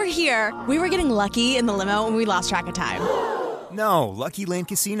 Sorry, we're here. We were getting lucky in the limo and we lost track of time. No, Lucky Land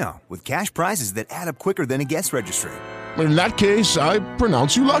Casino, with cash prizes that add up quicker than a guest registry. In that case, I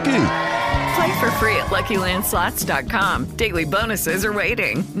pronounce you lucky. Play for free at LuckyLandSlots.com. Daily bonuses are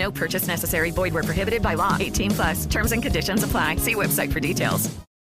waiting. No purchase necessary. Void where prohibited by law. 18+. Terms and conditions apply. See website for details.